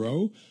help it to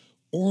grow,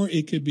 or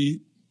it could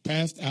be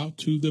passed out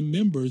to the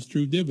members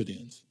through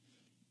dividends.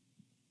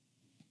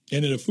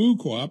 And in a food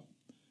co-op,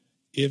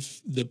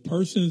 if the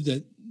persons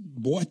that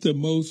bought the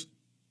most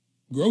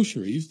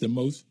groceries,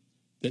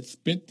 that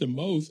spent the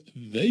most,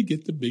 they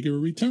get the bigger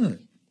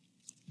return.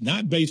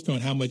 Not based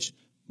on how much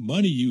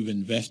money you've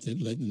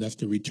invested. That's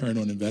the return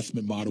on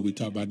investment model we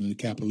talk about in the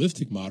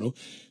capitalistic model.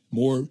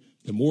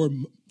 The more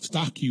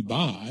stock you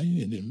buy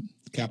in the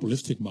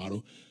capitalistic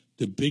model,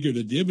 the bigger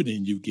the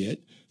dividend you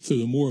get. So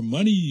the more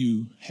money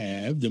you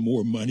have, the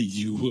more money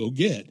you will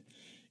get.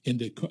 In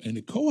the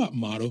co-op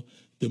model,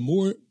 the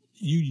more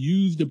you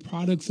use the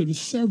products or the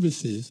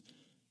services,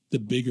 the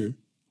bigger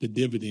the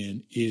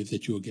dividend is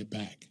that you'll get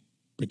back,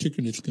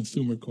 particularly in its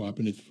consumer co-op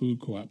and its food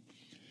co-op.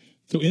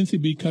 So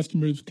NCB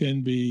customers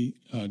can be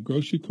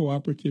grocery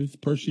cooperatives,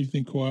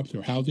 purchasing co-ops,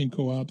 or housing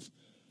co-ops,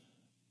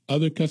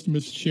 Other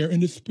customers share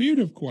in the spirit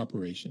of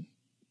cooperation,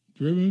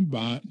 driven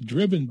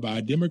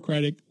by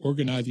democratic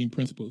organizing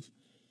principles.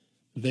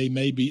 They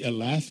may be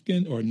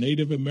Alaskan or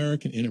Native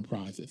American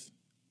enterprises.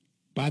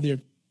 By their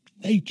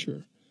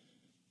nature,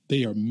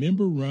 they are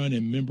member-run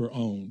and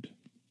member-owned.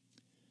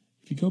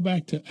 If you go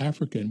back to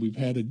Africa, and we've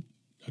had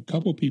a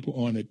couple people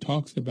on that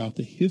talks about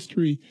the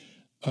history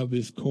of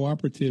this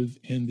cooperatives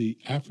in the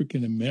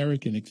African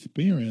American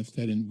experience,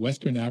 that in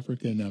Western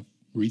Africa, and I've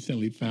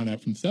recently found out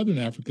from Southern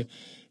Africa,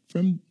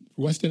 from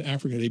Western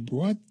Africa, they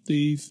brought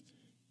these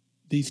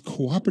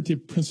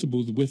cooperative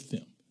principles with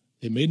them.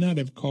 They may not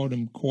have called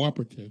them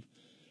cooperative,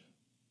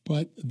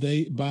 but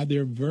they, by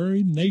their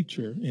very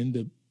nature in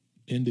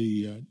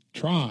the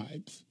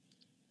tribes,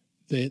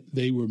 that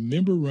they were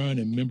member-run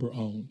and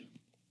member-owned.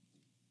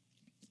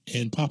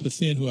 And Papa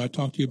Sin, who I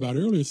talked to you about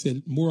earlier,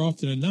 said more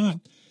often than not,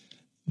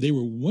 they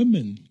were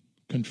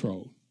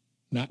women-controlled,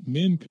 not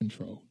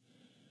men-controlled.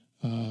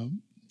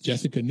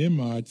 Jessica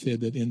Nimrod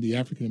said that in the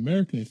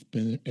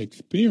African-American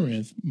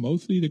experience,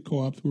 mostly the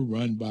co-ops were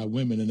run by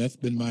women, and that's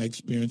been my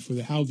experience for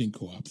the housing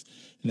co-ops.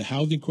 And the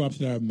housing co-ops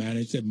that I've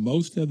managed, that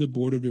most of the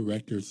board of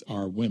directors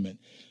are women.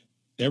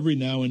 Every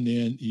now and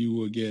then you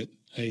will get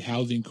a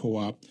housing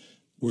co-op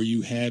where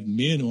you have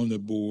men on the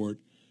board,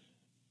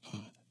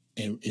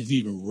 and it's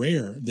even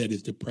rare that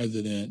it's the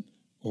president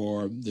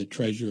or the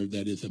treasurer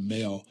that is a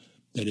male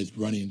that is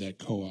running that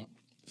co-op.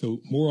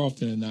 So more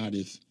often than not,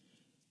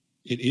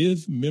 it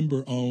is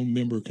member-owned,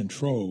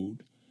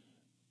 member-controlled.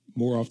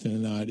 More often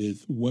than not,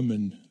 it's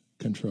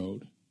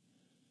women-controlled.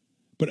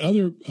 But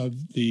other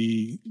of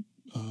the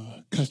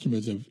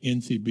customers of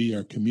NCB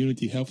are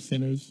community health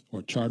centers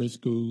or charter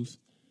schools.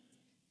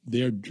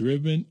 They're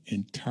driven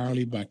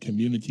entirely by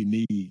community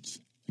needs.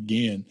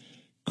 Again,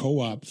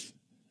 co-ops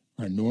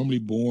are normally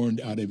born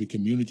out of a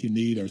community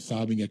need or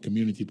solving a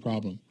community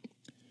problem.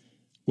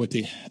 What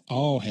they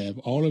all have,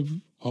 all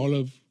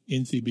of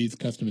NCB's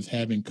customers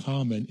have in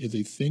common is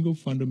a single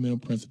fundamental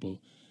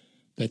principle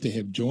that they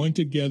have joined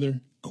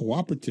together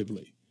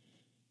cooperatively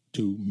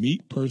to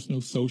meet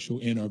personal, social,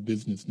 and or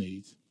business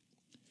needs.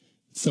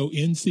 So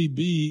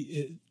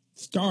NCB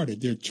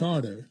started their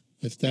charter,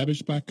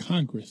 established by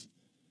Congress,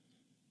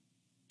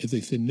 is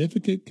a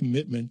significant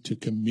commitment to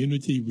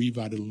community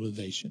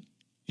revitalization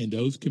in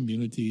those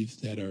communities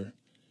that are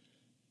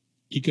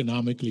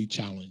economically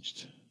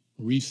challenged,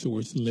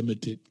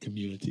 resource-limited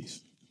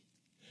communities.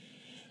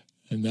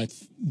 And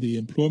that's the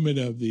employment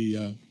of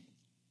the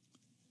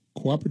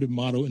cooperative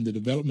model in the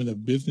development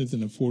of business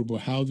and affordable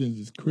housing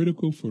is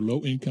critical for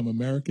low-income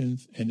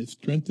Americans, and it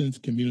strengthens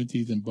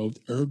communities in both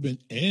urban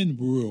and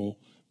rural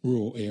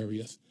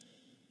areas.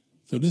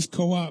 So this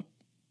co-op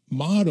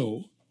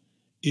model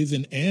is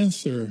an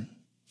answer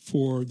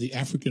for the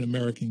African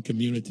American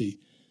community.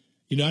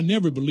 You know, I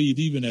never believed,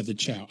 even as a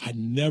child, I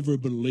never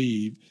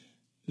believed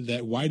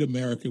that white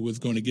America was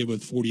going to give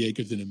us 40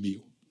 acres and a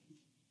mule.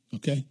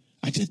 Okay?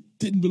 I just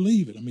didn't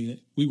believe it. I mean,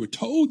 we were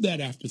told that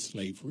after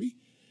slavery.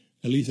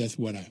 At least that's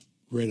what I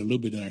read a little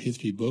bit in our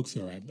history books,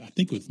 or I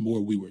think it was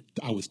more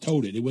I was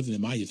told it. It wasn't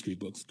in my history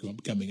books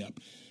coming up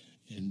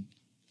in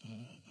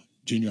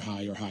junior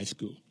high or high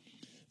school.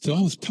 So I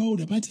was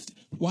told,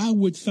 why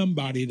would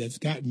somebody that's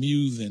got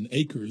mules and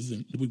acres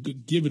and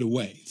would give it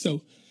away?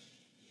 So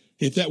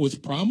if that was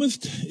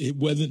promised, it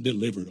wasn't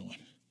delivered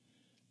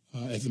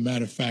on. As a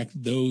matter of fact,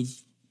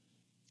 those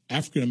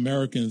African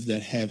Americans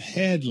that have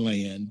had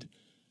land,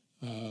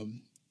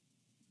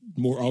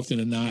 more often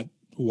than not,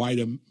 white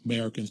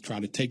Americans try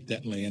to take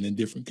that land in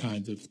different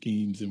kinds of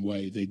schemes and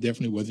ways. They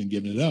definitely wasn't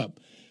giving it up.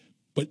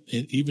 But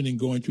even in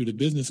going through the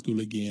business school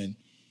again,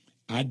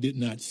 I did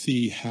not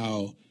see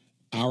how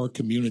our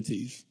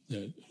communities,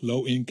 the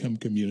low-income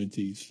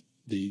communities,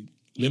 the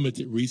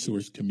limited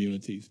resource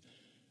communities,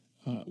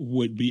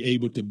 would be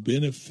able to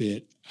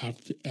benefit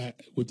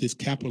with this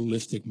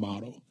capitalistic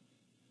model.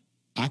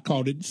 I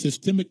called it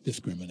systemic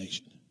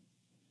discrimination.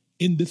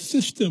 In the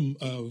system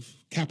of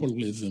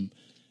capitalism,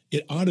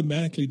 it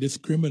automatically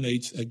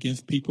discriminates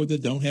against people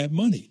that don't have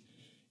money.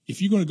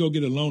 If you're going to go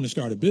get a loan and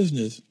start a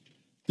business,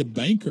 the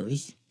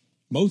bankers,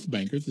 most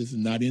bankers, this is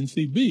not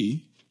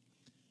NCB,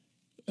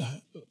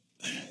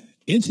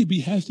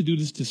 NCB has to do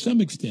this to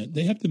some extent.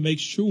 They have to make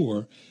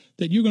sure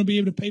that you're going to be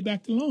able to pay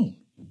back the loan,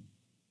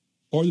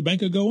 or the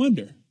bank will go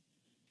under.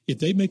 If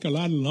they make a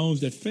lot of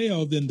loans that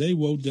fail, then they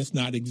will just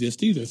not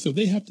exist either. So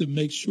they have to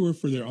make sure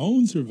for their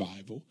own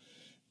survival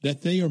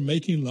that they are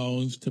making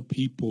loans to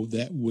people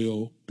that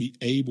will be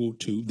able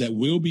to,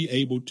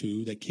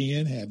 that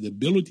can have the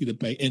ability to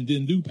pay and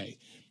then do pay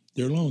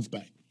their loans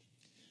back.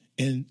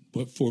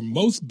 But for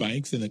most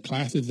banks in the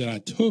classes that I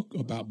took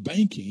about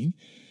banking,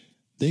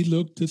 they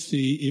look to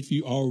see if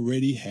you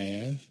already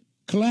have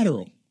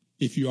collateral,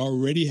 if you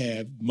already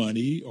have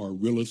money or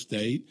real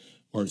estate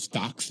or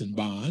stocks and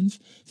bonds,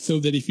 so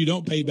that if you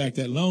don't pay back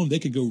that loan, they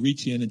can go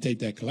reach in and take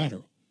that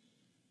collateral.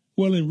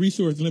 Well, in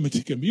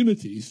resource-limited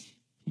communities,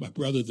 my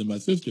brothers and my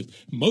sisters,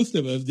 most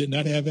of us did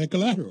not have that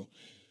collateral.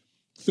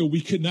 So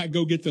we could not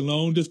go get the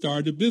loan to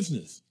start a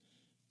business,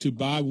 to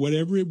buy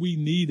whatever we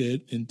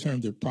needed in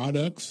terms of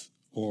products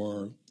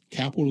or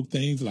capital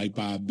things like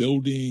buy a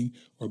building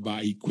or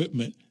buy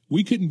equipment.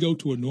 We couldn't go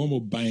to a normal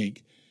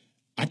bank.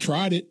 I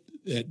tried it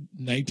at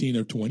 19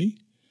 or 20.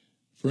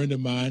 A friend of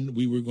mine,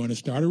 we were going to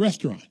start a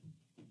restaurant.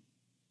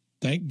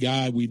 Thank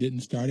God we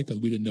didn't start it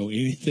because we didn't know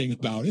anything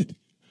about it.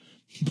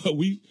 But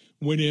we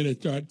went in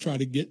and tried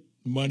to get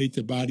money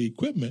to buy the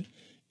equipment.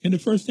 And the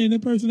first thing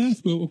that person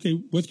asked, well, okay,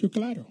 what's your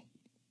collateral?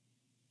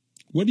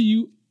 What do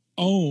you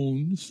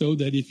own so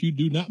that if you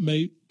do not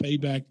pay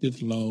back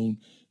this loan,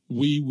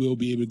 we will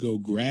be able to go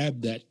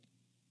grab that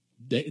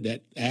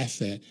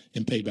asset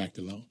and pay back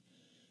the loan?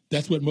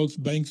 That's what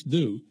most banks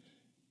do.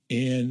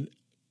 And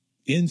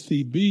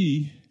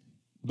NCB,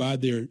 by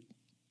their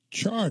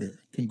charter,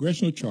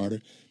 congressional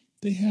charter,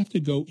 they have to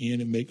go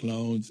in and make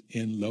loans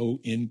in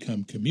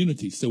low-income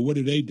communities. So what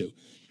do?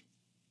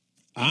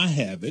 I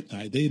have it.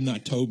 They have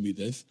not told me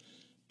this,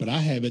 but I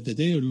have it that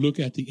they will look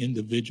at the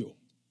individual.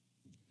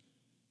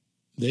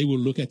 They will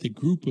look at the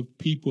group of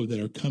people that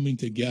are coming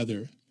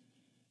together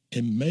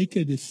and make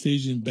a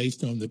decision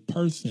based on the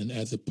person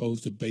as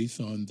opposed to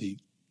based on the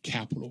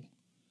capital.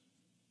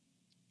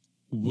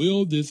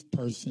 Will this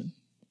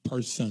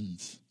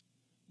persons,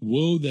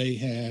 will they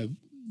have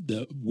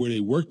where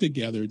they work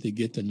together to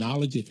get the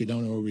knowledge, if they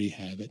don't already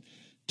have it,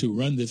 to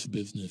run this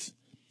business?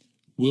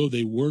 Will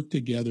they work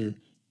together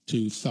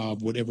to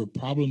solve whatever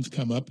problems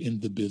come up in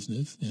the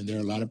business? And there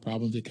are a lot of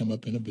problems that come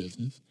up in a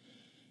business,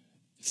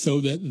 so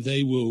that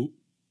they will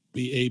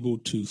be able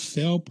to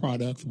sell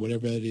products,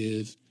 whatever it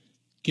is,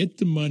 get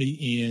the money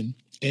in,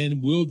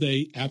 and will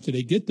they, after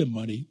they get the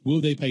money,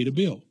 will they pay the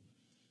bill?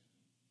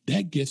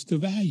 That gets to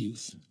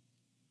values.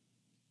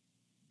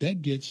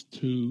 That gets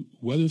to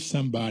whether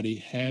somebody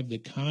have the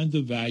kinds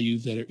of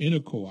values that are in a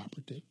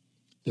cooperative,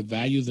 the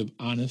values of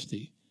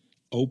honesty,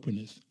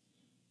 openness,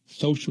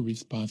 social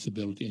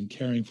responsibility, and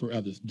caring for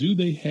others. Do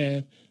they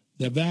have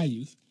the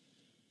values?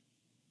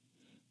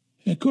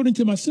 According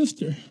to my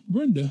sister,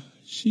 Brenda,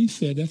 she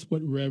said that's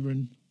what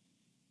Reverend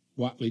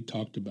Watley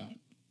talked about.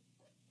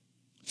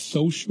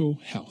 Social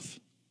health,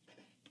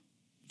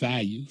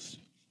 values.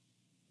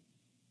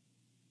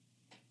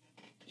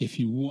 If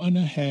you want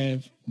to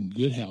have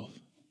good health,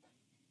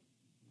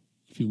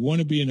 if you want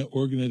to be in an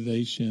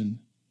organization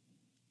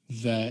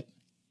that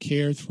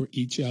cares for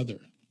each other,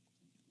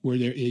 where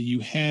you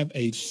have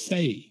a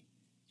say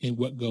in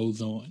what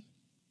goes on,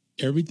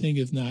 everything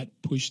is not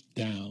pushed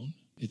down,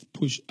 it's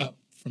pushed up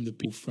from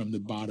the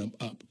bottom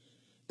up,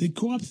 then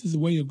co-ops is the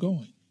way of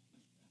going.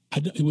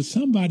 It was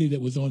somebody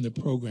that was on the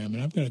program,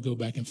 and I've got to go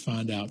back and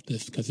find out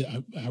this because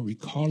I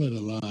recall it a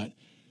lot,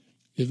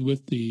 is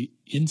with the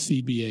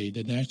NCBA,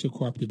 the National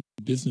Cooperative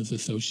Business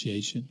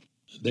Association.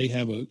 They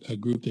have a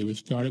group. They were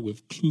started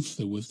with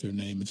CLUSA was their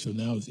name, and so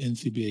now it's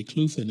NCBA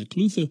CLUSA. And the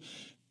CLUSA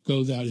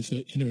goes out, it's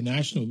an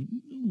international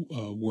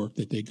work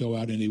that they go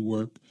out and they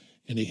work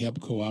and they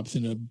help co-ops.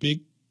 And a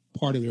big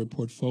part of their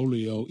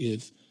portfolio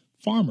is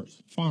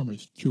farmers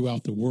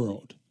throughout the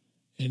world.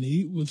 And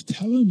he was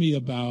telling me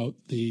about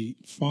the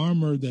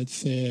farmer that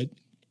said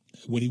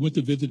when he went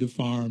to visit the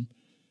farm,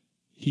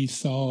 he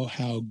saw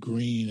how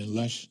green and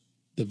lush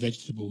the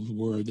vegetables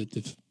were that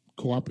this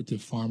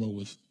cooperative farmer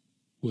was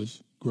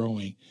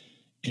growing.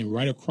 And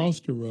right across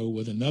the road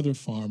was another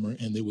farmer,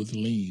 and it was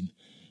lean.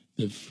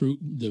 The fruit,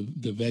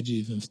 the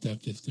veggies and stuff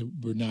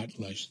were not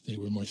lush. They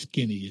were more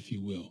skinny, if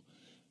you will.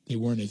 They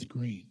weren't as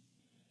green.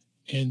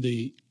 And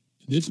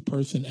this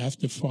person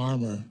asked the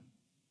farmer,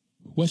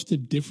 what's the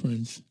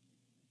difference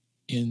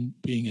in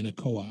being in a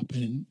co-op?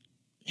 And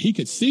he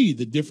could see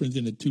the difference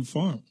in the two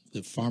farms,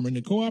 the farmer in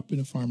the co-op and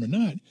the farmer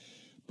not.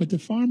 But the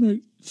farmer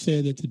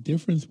said that the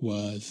difference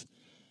was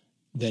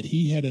that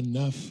he had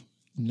enough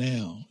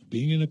now,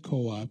 being in a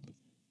co-op,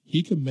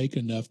 he could make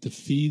enough to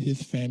feed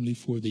his family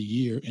for the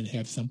year and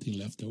have something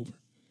left over.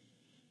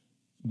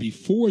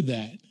 Before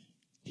that,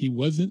 he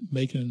wasn't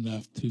making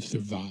enough to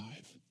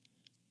survive.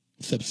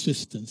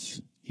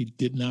 Subsistence, he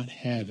did not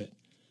have it.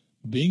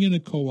 Being in a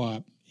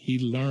co-op, he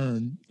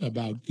learned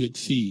about good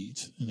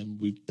seeds, and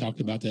we've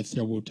talked about that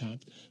several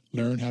times.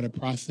 Learn how to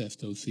process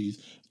those seeds,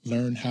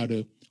 learn how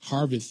to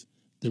harvest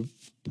the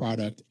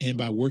product, and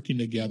by working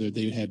together,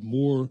 they had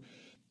more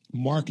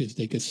markets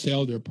they could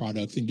sell their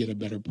products and get a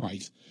better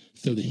price.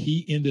 So that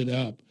he ended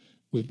up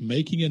with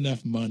making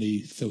enough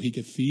money so he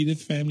could feed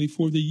his family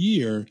for the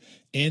year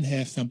and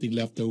have something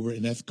left over,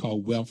 and that's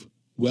called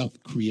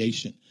wealth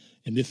creation.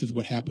 And this is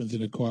what happens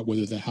in a co-op,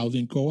 whether it's a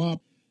housing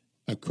co-op,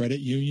 a credit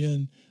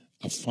union,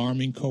 a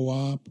farming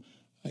co-op,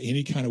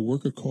 any kind of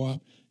worker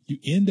co-op. You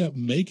end up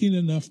making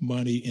enough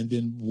money, and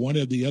then one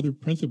of the other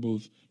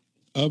principles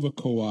of a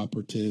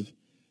cooperative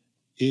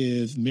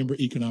is member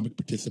economic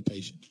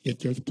participation. If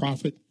there's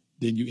profit,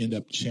 then you end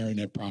up sharing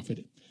that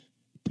profit.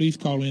 Please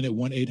call in at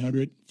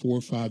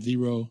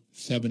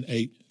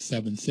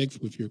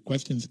 1-800-450-7876 with your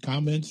questions,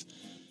 comments,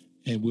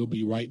 and we'll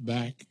be right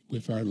back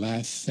with our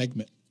last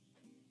segment.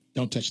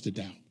 Don't touch the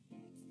dial.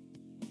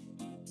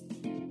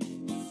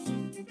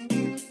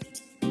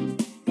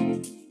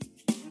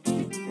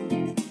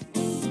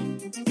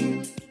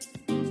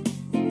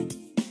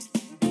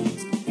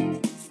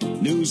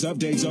 News News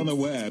updates on the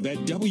web at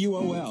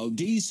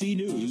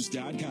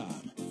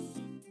WOLDCnews.com.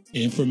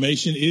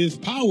 Information is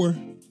power.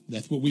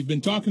 That's what we've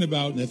been talking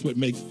about. That's what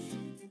makes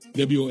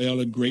WOL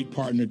a great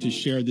partner to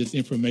share this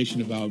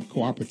information about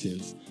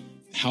cooperatives,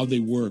 how they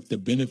work, the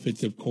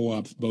benefits of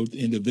co-ops, both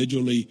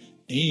individually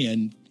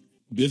and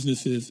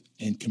businesses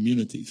and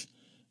communities.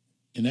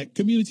 And that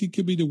community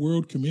could be the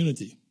world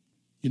community.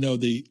 You know,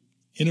 the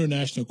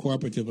International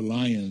Cooperative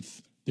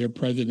Alliance, their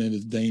president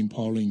is Dame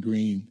Pauline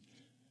Green.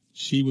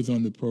 She was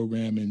on the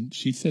program, and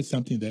she said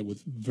something that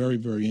was very,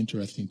 very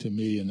interesting to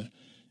me, and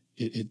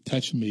it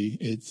touched me.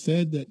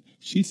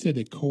 She said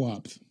that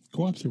co-ops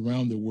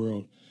around the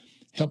world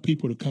help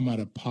people to come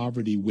out of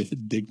poverty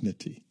with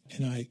dignity.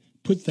 And I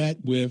put that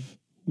with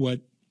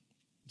what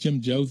Jim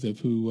Joseph,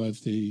 who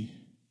was the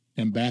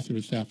ambassador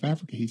to South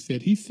Africa, he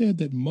said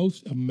that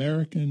most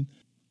American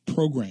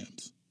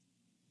programs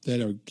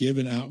that are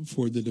given out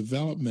for the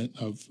development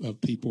of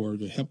people or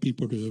to help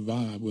people to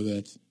survive, whether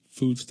that's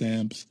food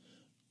stamps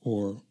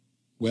or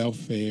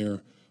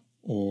welfare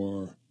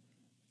or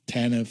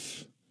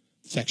TANF,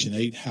 Section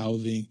 8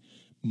 housing,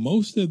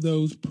 most of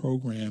those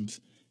programs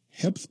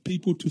helps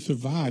people to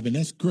survive, and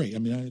that's great. I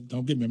mean,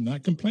 don't get me, I'm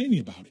not complaining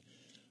about it.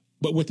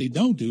 But what they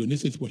don't do, and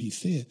this is what he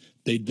said,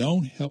 they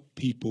don't help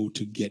people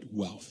to get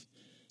wealth.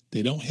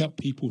 They don't help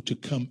people to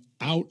come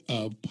out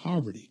of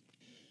poverty.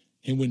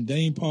 And when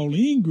Dame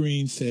Pauline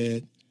Green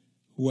said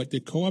what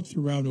the co-ops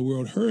around the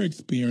world, her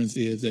experience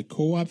is that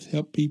co-ops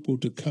help people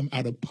to come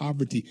out of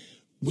poverty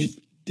with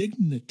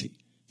dignity.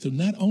 So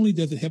not only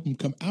does it help them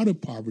come out of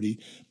poverty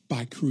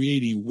by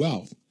creating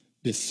wealth,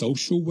 the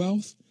social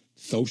wealth,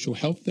 social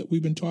health that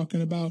we've been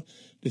talking about,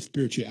 the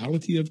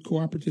spirituality of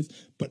cooperatives,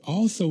 but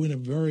also in a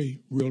very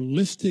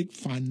realistic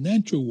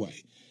financial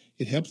way.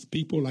 It helps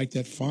people like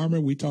that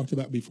farmer we talked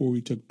about before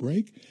we took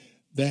break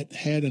that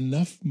had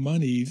enough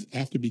monies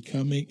after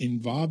becoming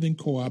involved in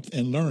co-ops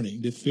and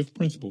learning this fifth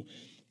principle,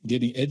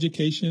 getting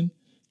education,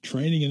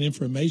 training, and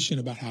information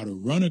about how to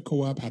run a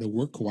co-op, how to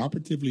work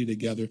cooperatively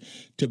together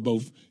to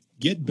both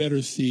get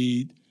better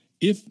seed.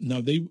 I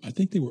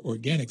think they were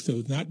organic, so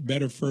it's not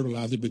better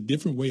fertilizer, but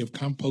different way of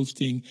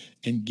composting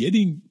and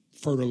getting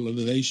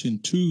fertilization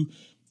to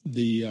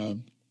the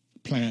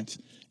plants,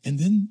 and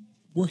then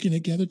working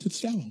together to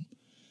sell them.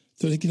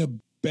 So they get a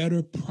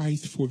better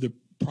price for the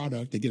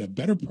product. They get a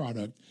better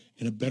product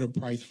and a better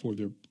price for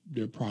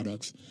their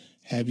products,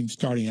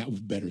 starting out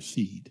with better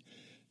seed.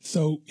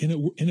 So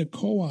in a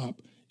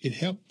co-op, it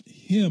helped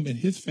him and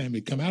his family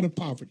come out of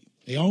poverty.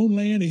 They owned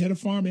land, they had a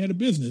farm, they had a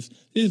business.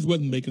 It just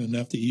wasn't making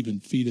enough to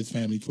even feed his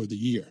family for the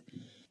year.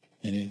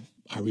 And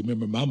I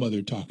remember my mom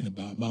and dad talking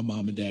about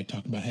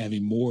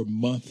having more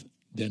month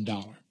than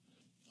dollar,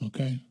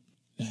 okay?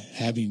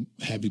 Having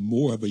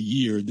more of a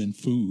year than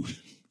food.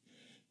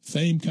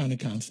 Same kind of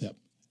concept.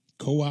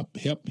 Co-op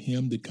helped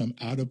him to come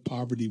out of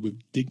poverty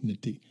with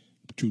dignity,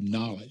 through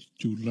knowledge,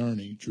 through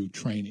learning, through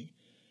training.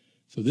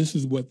 So this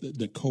is what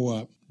the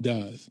co-op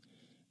does.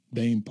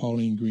 Dame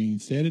Pauline Green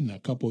said it, and I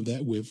couple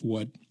that with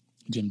what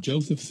Jim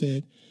Joseph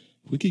said.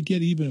 We could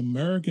get even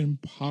American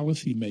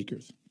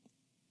policymakers,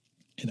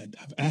 and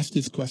I've asked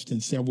this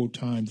question several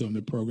times on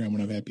the program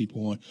when I've had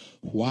people on,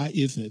 why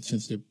isn't it,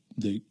 since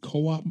the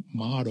co-op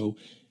model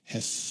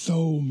has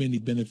so many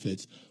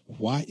benefits,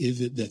 why is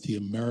it that the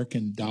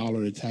American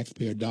dollar, the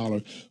taxpayer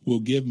dollar,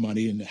 will give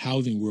money in the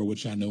housing world,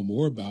 which I know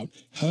more about?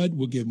 HUD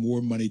will give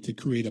more money to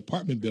create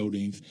apartment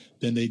buildings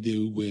than they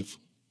do with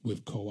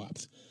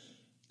co-ops.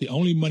 The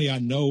only money I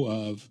know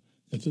of,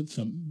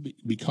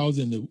 because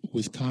in the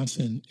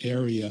Wisconsin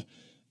area,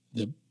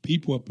 the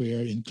people up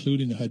there,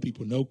 including the HUD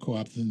people, know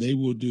co-ops, and they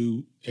will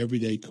do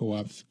everyday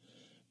co-ops.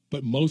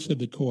 But most of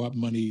the co-op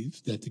money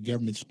that the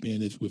government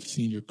spends is with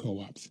senior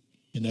co-ops.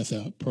 And that's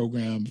a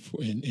program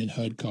in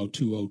HUD called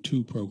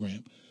 202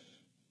 program.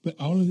 But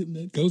all of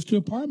it goes to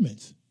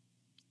apartments.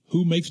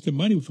 Who makes the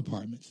money with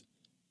apartments?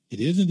 It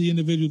isn't the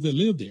individuals that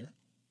live there.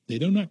 They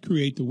do not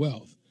create the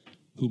wealth.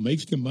 Who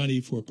makes the money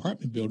for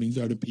apartment buildings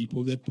are the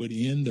people that put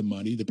in the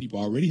money. The people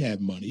already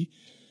have money.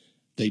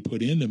 They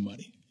put in the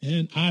money.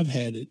 And I've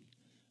had it,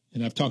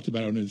 and I've talked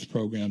about it on this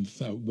program.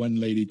 One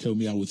lady told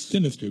me I was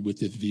sinister with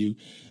this view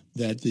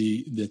that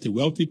the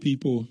wealthy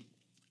people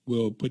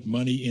will put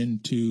money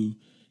into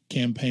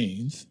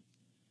campaigns,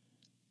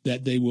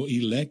 that they will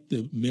elect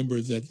the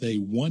members that they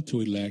want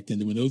to elect,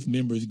 and then when those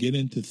members get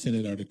into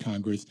Senate or the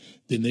Congress,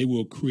 then they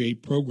will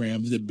create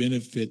programs that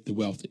benefit the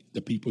wealthy,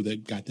 the people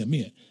that got them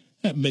in.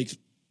 That makes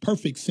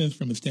perfect sense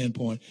from a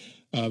standpoint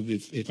of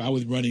if I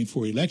was running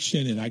for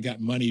election and I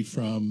got money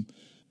from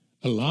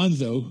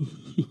Alonzo,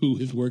 who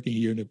is working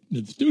here in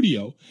the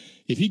studio,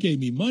 if he gave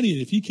me money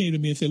and if he came to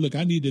me and said, look,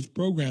 I need this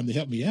program to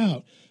help me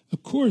out,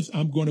 of course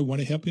I'm going to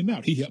want to help him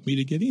out. He helped me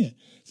to get in.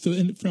 So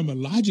from a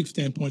logic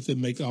standpoint, it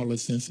makes all the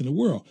sense in the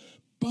world.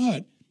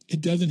 But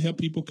it doesn't help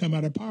people come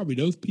out of poverty.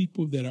 Those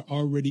people that are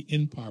already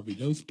in poverty,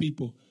 those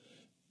people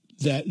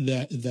that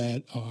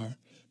are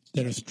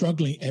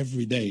struggling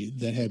every day,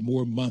 that have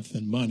more month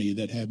than money,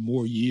 that have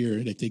more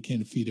year that they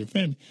can't feed their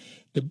family,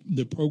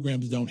 the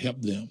programs don't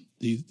help them.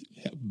 These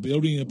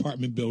building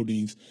apartment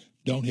buildings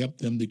don't help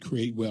them to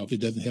create wealth.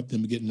 It doesn't help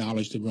them to get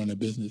knowledge to run a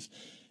business.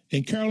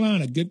 And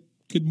Carolina, good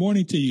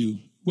morning to you.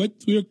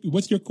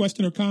 What's your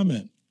question or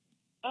comment?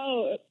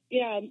 Oh,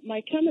 yeah,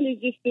 my comment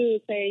is just to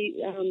say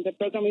the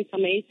program is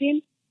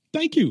amazing.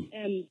 Thank you.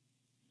 And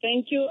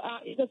thank you.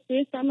 It's the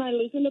first time I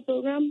listen to the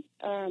program.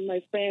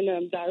 My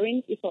friend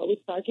Darren is always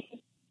talking,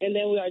 and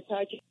then we are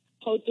talking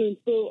how to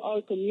improve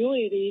our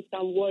communities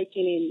and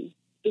working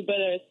to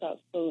better stuff.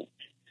 So,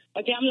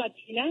 okay, I'm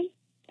Latina,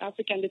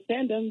 African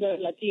descendant,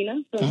 but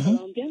Latina from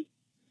Colombia.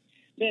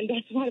 Then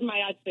that's why my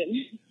accent.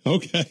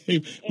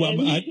 Okay. Well,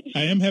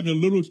 I am having a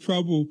little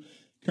trouble,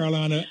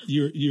 Carolina.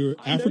 You're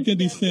African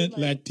descent,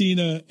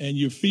 Latina, and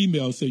you're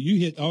female. So you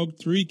hit all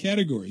three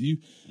categories. You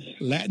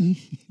Latin,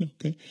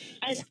 okay.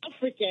 I'm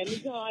African,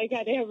 so I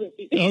got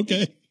everything.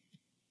 Okay.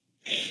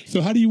 So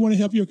how do you want to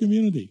help your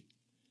community?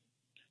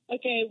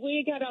 Okay,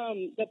 we got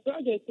the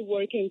project to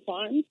work in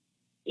farms.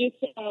 It's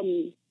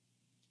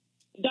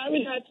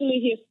Darwin actually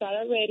he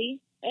started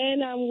already,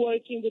 and I'm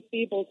working with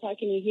people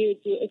talking here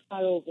to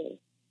start over.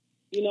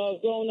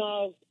 Growing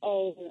up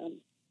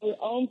our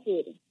own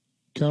food.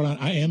 Caroline,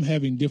 I am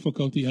having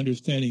difficulty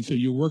understanding. So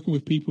you're working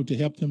with people to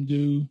help them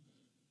do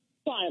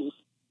farms.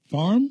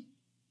 Farm?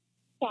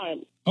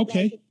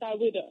 Okay. Like start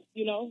with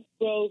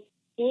grow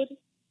food,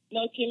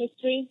 no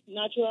chemistry,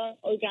 natural,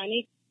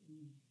 organic.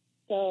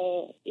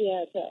 So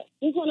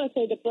just want to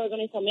say the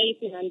program is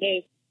amazing, and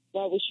that's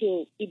what we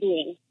should be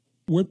doing.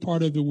 What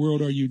part of the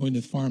world are you doing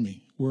this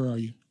farming? Where are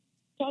you?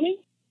 Farming?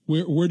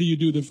 Where do you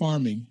do the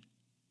farming?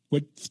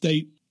 What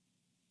state?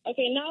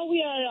 Okay, now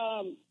we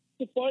are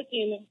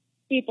supporting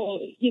people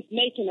he's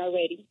making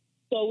already.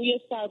 So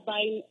we start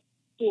buying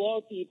to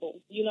all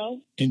people,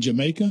 In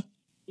Jamaica?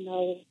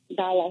 No,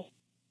 Dallas.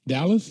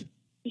 Dallas?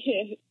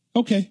 Yeah.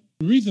 Okay.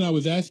 The reason I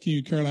was asking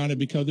you, Carolina,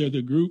 because there's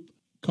a group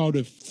called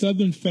the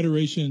Southern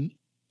Federation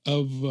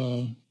of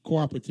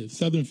Cooperatives,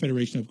 Southern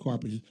Federation of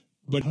Cooperatives,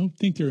 but I don't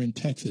think they're in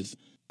Texas.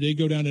 They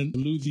go down to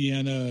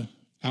Louisiana,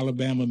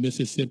 Alabama,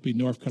 Mississippi,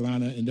 North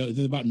Carolina, and there's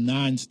about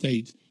 9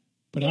 states.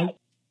 But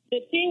the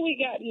thing we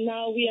got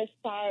now, we are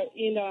start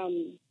in,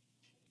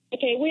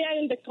 we are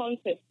in the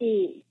concept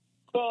to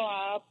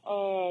grow up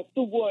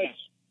to work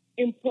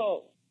in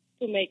pro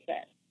to make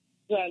that.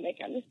 Do I make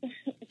understand?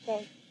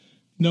 So,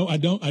 no, I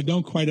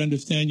don't quite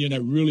understand you, and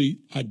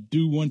I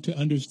do want to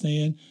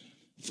understand.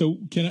 So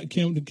can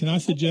I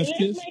suggest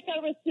this? Let's make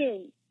a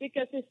resume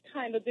because it's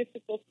kind of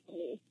difficult for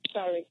me.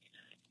 Sorry.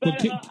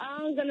 But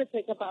I'm going to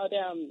talk about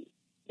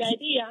the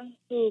idea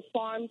to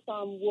farm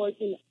some work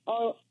in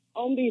our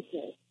own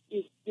business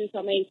is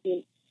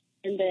amazing.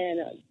 And then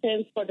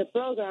thanks for the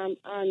program.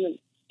 And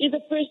it's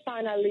the first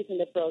time I listen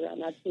to the program,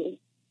 actually.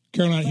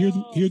 Caroline,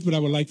 here's what I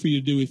would like for you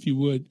to do, if you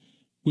would.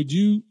 Would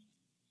you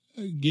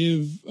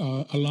give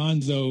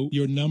Alonzo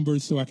your number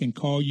so I can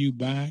call you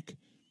back?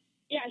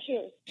 Yeah,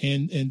 sure.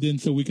 And then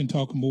so we can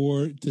talk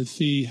more to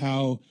see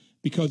how,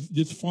 because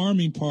this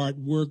farming part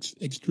works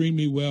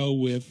extremely well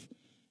with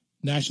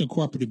National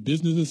Cooperative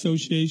Business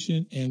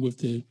Association and with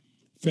the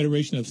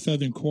Federation of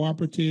Southern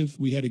Cooperatives.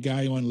 We had a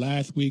guy on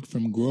last week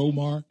from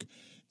Growmark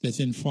that's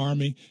in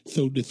farming.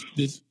 So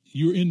this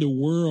you're in the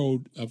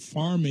world of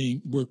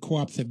farming where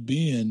co-ops have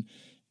been,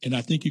 and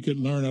I think you could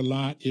learn a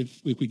lot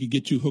if we could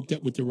get you hooked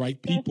up with the right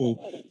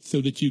people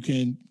so that you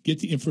can get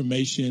the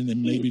information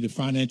and maybe the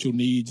financial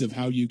needs of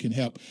how you can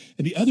help.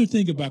 And the other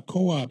thing about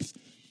co-ops,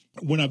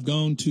 when I've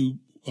gone to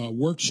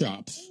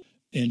workshops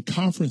and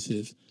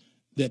conferences,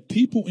 that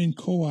people in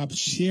co-ops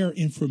share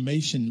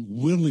information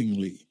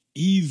willingly,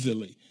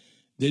 easily.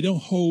 They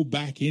don't hold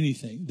back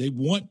anything. They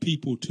want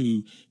people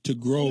to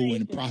grow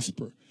and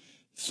prosper.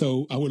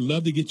 So I would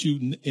love to get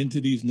you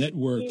into these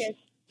networks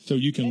so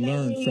you can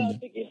learn from them. I would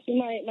love to give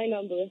you my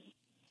number.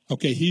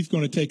 Okay, he's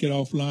going to take it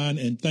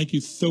offline, and thank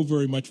you so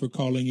very much for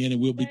calling in,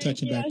 and we'll be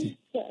touching back to you.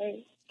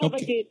 Sorry. Have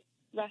a good.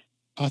 Bye.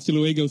 Hasta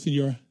luego,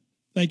 senora.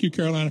 Thank you,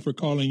 Carolina, for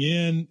calling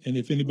in. And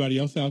if anybody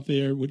else out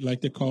there would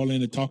like to call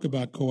in and talk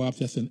about co-ops,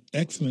 that's an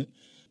excellent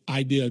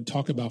idea to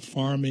talk about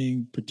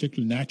farming,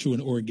 particularly natural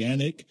and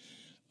organic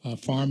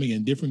farming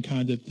and different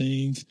kinds of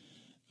things.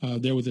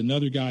 There was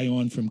another guy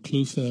on from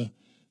CLUSA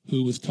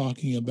who was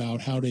talking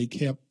about how they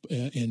kept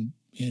in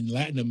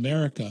Latin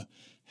America,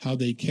 how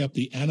they kept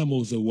the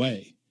animals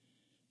away.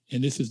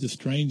 And this is the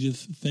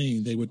strangest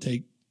thing. They would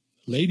take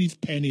ladies'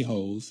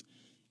 pantyhose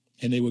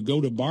and they would go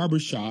to barber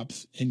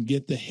shops and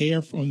get the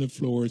hair from the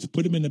floors,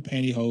 put them in the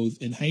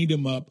pantyhose, and hang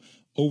them up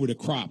over the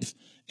crops,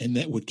 and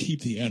that would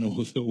keep the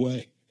animals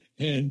away.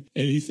 And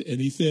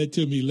he said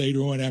to me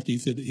later on, after he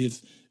said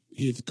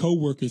his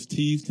coworkers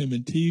teased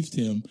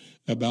him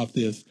about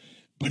this,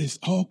 but it's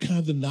all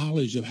kinds of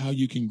knowledge of how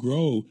you can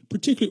grow,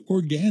 particularly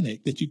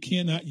organic, that you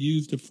cannot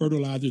use the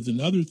fertilizers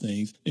and other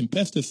things and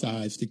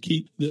pesticides to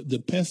keep the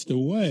pest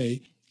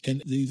away.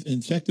 And these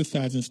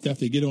insecticides and stuff,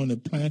 they get on the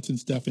plants and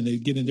stuff, and they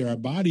get into our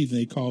bodies, and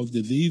they cause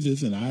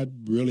diseases. And I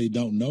really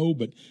don't know,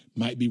 but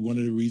might be one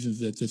of the reasons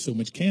that there's so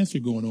much cancer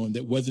going on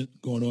that wasn't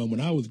going on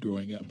when I was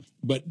growing up.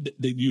 But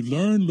you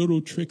learn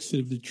little tricks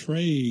of the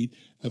trade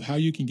of how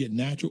you can get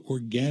natural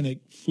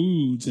organic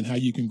foods and how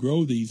you can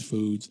grow these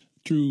foods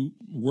through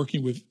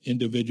working with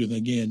individuals.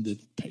 Again, the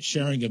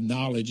sharing of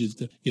knowledge is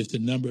the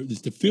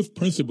fifth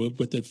principle,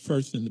 but the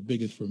first and the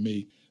biggest for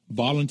me.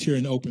 Volunteer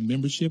and open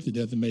memberships. It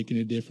doesn't make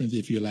any difference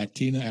if you're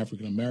Latina,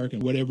 African American,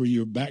 whatever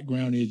your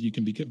background is. You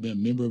can become a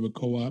member of a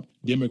co-op.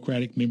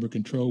 Democratic member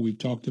control. We've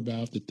talked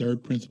about the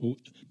third principle.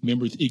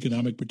 Members'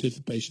 economic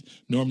participation.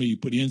 Normally, you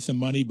put in some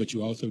money, but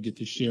you also get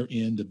to share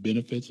in the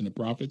benefits and the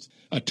profits.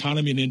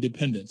 Autonomy and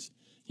independence.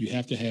 You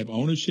have to have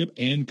ownership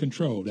and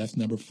control. That's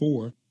number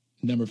 4.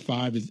 Number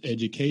 5 is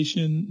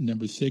education.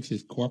 Number 6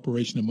 is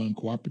cooperation among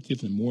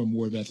cooperatives, and more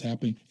of that's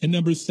happening. And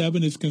number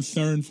 7 is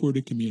concern for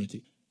the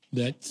community.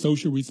 That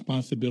social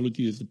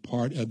responsibility is a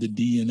part of the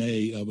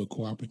DNA of a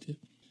cooperative.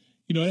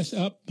 You know, that's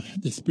up.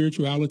 The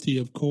spirituality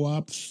of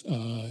co-ops,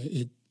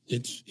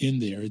 it's in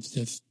there. It's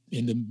just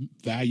in the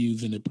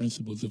values and the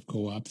principles of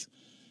co-ops.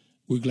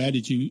 We're glad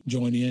that you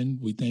joined in.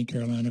 We thank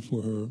Carolina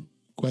for her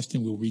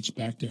question. We'll reach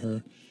back to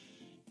her.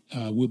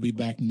 We'll be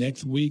back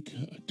next week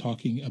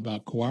talking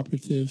about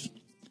cooperatives.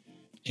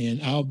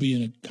 And I'll be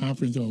in a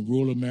conference on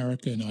rural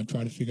America, and I'll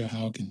try to figure out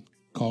how I can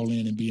call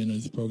in and be in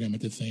this program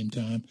at the same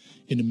time.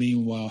 In the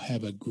meanwhile,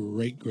 have a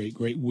great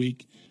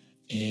week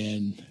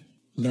and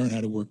learn how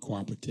to work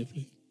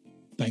cooperatively.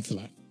 Thanks a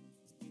lot.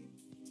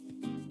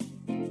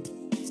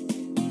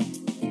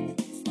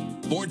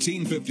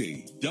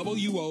 1450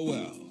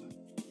 WOL.